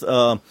width,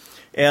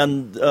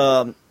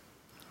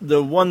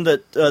 the one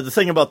that the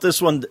thing about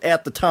this one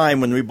at the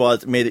time when we bought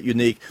it that made it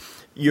unique,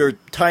 your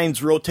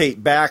tines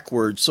rotate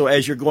backwards. So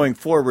as you're going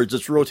forwards,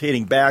 it's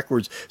rotating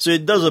backwards. So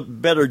it does a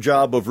better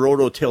job of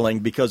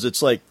rototilling, because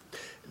it's like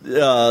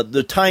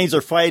the tines are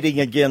fighting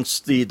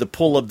against the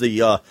pull of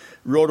the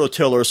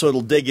rototiller, so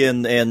it'll dig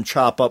in and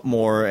chop up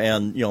more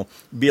and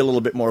be a little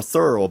bit more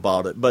thorough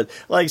about it. But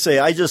like I say,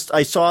 I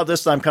saw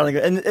this and I'm kind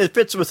of, and it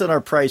fits within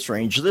our price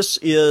range. This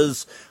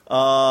is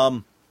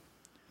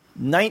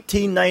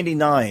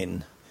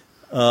 $19.99.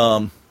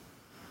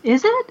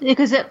 Is it?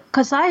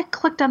 Because I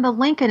clicked on the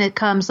link and it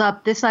comes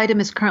up, this item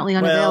is currently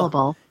unavailable.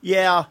 Well,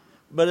 yeah,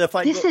 but if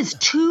I This is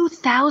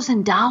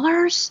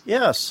 $2,000?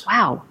 Yes.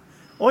 Wow.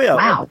 Oh yeah.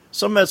 Wow.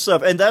 Some of that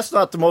stuff, and that's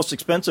not the most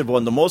expensive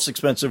one. The most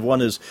expensive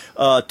one is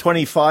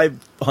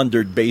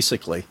 $2,500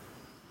 basically.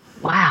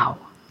 Wow.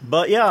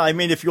 But yeah, I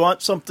mean, if you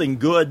want something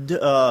good,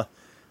 yeah.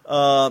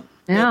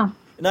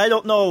 And I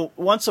don't know.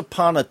 Once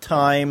upon a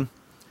time,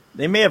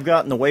 they may have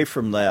gotten away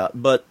from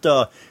that, but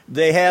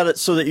they had it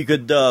so that you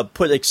could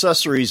put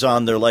accessories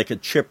on there, like a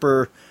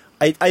chipper.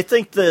 I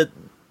think that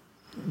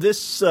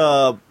these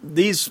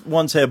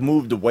ones have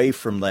moved away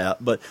from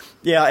that. But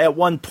yeah, at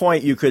one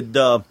point you could.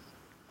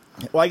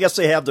 Well, I guess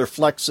they have their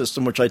flex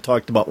system, which I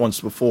talked about once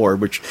before.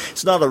 Which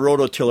it's not a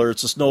rototiller;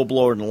 it's a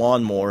snowblower and a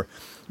lawnmower.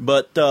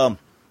 But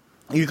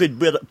you could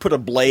put a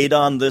blade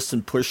on this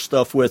and push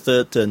stuff with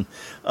it, and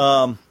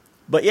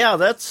but yeah,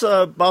 that's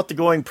about the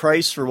going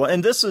price for one.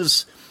 And this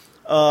is.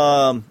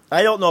 I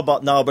don't know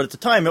about now, but at the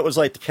time it was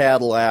like the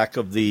Cadillac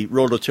of the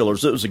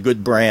rototillers. It was a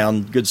good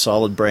brand, good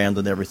solid brand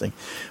and everything.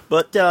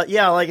 But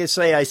yeah, like I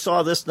say, I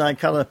saw this and I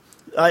kind of,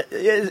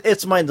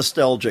 it's my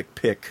nostalgic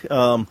pick.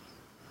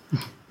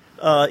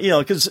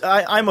 Because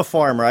I'm a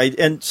farmer,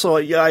 and so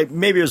I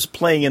maybe was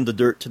playing in the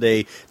dirt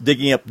today,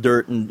 digging up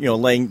dirt and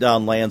laying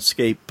down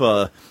landscape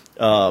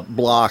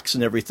blocks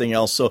and everything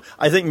else. So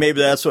I think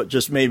maybe that's what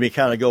just made me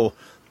kind of go,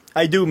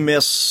 I do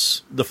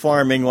miss the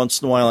farming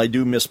once in a while. I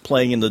do miss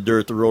playing in the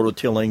dirt, the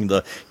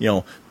rototilling,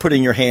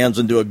 putting your hands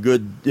into a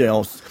good,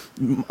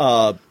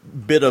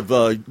 bit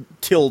of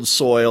tilled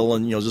soil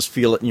and, just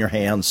feel it in your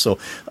hands. So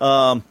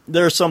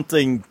there's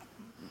something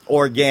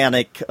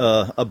organic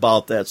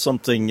about that,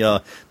 something,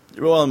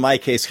 in my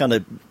case, kind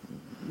of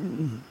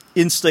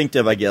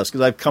instinctive, I guess,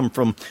 because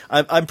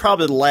I'm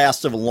probably the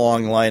last of a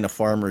long line of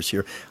farmers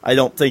here. I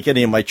don't think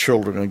any of my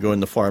children are going to go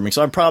into farming,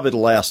 so I'm probably the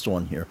last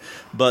one here.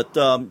 But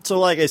so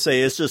like I say,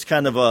 it's just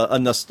kind of a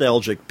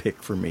nostalgic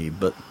pick for me.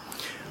 But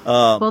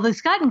well, it's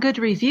gotten good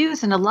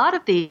reviews, and a lot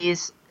of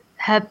these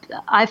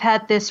I've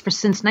had this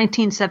since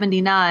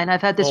 1979.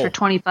 I've had this for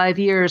 25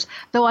 years.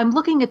 Though I'm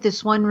looking at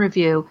this one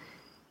review.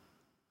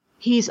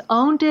 He's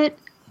owned it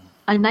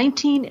in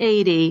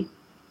 1980.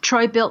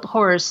 Troy-built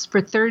horse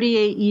for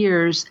 38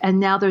 years,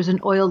 and now there's an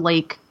oil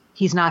leak.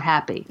 He's not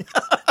happy.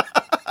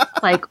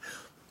 Like,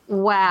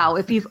 wow.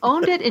 If you've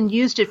owned it and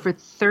used it for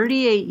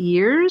 38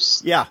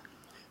 years. Yeah.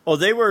 Oh,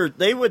 they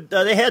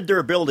had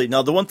durability.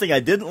 Now, the one thing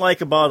I didn't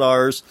like about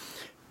ours,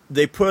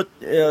 they put,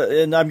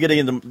 and I'm getting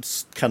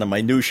into kind of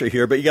minutia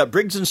here, but you got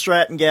Briggs &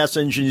 Stratton gas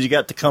engines, you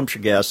got Tecumseh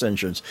gas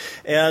engines,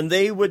 and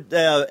they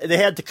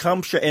had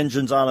Tecumseh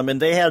engines on them,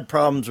 and they had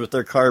problems with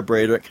their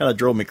carburetor. It kind of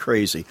drove me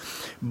crazy.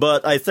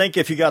 But I think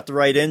if you got the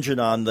right engine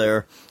on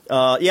there,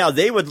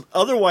 they would.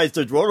 Otherwise,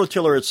 the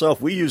rototiller itself,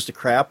 we used the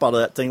crap out of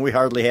that thing. We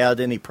hardly had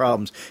any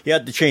problems. You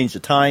had to change the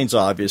tines,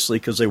 obviously,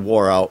 because they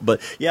wore out.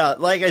 But yeah,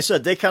 like I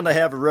said, they kind of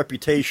have a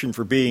reputation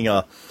for being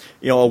a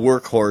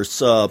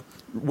workhorse,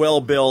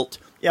 well built.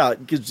 Yeah,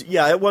 because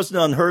it wasn't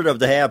unheard of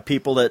to have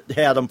people that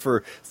had them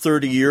for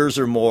 30 years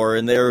or more,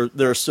 and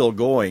they're still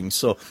going.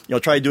 So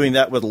try doing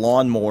that with a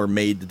lawnmower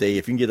made today.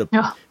 If you can get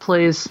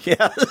please.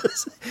 Yeah,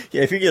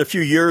 if you get a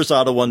few years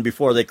out of one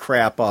before they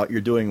crap out, you're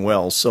doing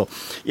well. So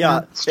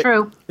it's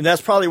true, and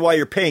that's probably why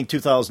you're paying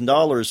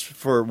 $2,000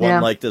 for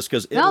one like this,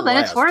 because then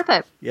it's worth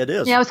it. Yeah, it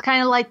is. Yeah, it's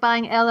kind of like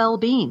buying LL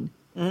Bean.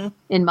 Mm-hmm.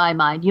 In my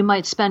mind, you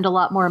might spend a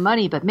lot more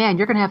money, but man,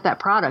 you're going to have that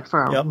product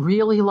for a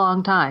really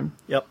long time.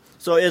 Yep.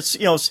 So it's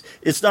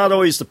it's not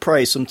always the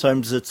price.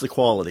 Sometimes it's the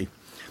quality.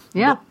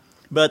 Yeah.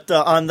 But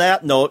on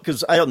that note,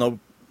 because I don't know,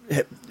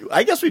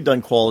 I guess we've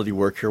done quality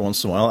work here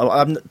once in a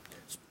while.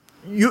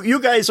 You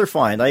guys are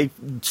fine. I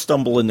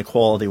stumble into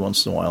quality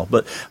once in a while.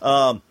 But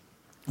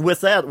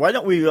with that, why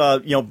don't we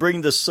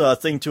bring this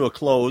thing to a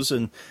close,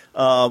 and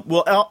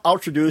we'll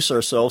introduce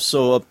ourselves.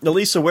 So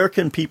Elisa, where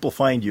can people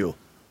find you?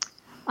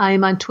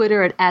 I'm on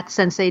Twitter at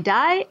Sensei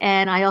Dai,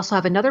 and I also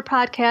have another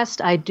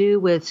podcast I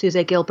do with Suze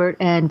Gilbert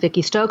and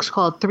Vicky Stokes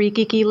called Three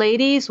Geeky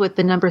Ladies, with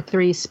the number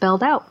 3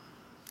 spelled out.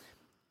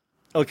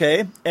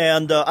 Okay,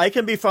 and I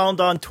can be found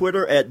on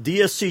Twitter at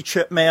DSC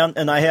Chipman,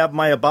 and I have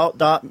my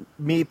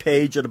About.me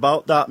page at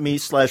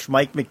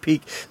About.me/Mike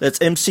McPeak. That's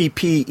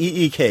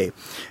MCPEEK.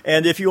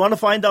 And if you want to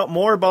find out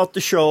more about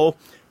the show,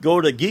 go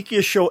to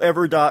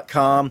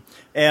geekiestshowever.com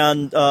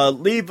and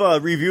leave a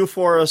review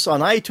for us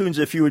on iTunes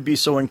if you would be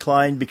so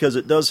inclined, because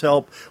it does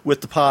help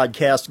with the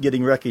podcast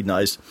getting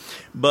recognized.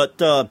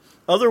 But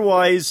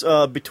otherwise,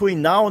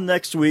 between now and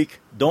next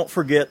week, don't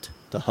forget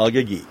to hug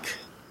a geek.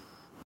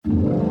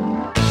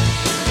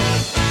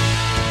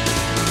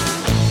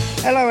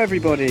 Hello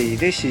everybody,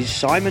 this is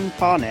Simon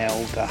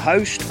Parnell, the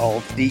host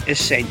of the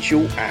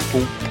Essential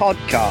Apple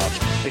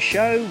Podcast, a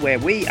show where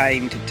we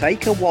aim to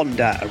take a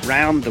wander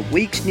around the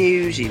week's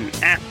news in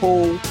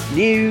Apple,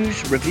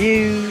 news,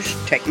 reviews,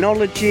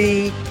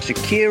 technology,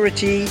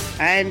 security,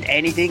 and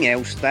anything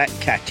else that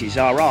catches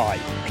our eye.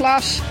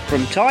 Plus,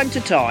 from time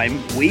to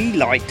time, we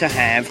like to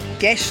have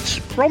guests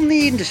from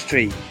the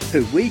industry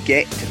who we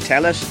get to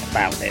tell us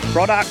about their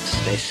products,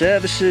 their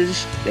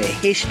services, their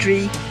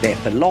history, their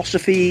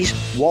philosophies,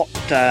 what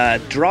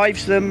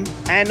drives them,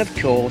 and of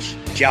course,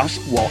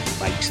 just what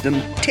makes them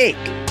tick.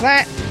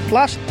 That,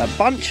 plus a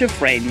bunch of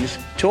friends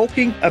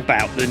talking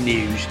about the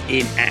news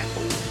in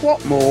Apple.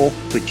 What more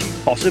could you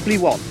possibly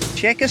want?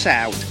 Check us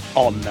out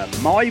on the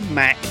My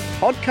Mac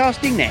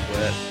Podcasting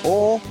Network,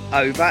 or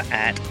over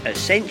at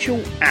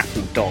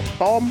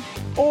essentialapple.com,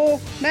 or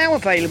now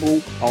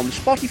available on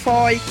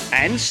Spotify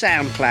and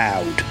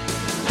SoundCloud.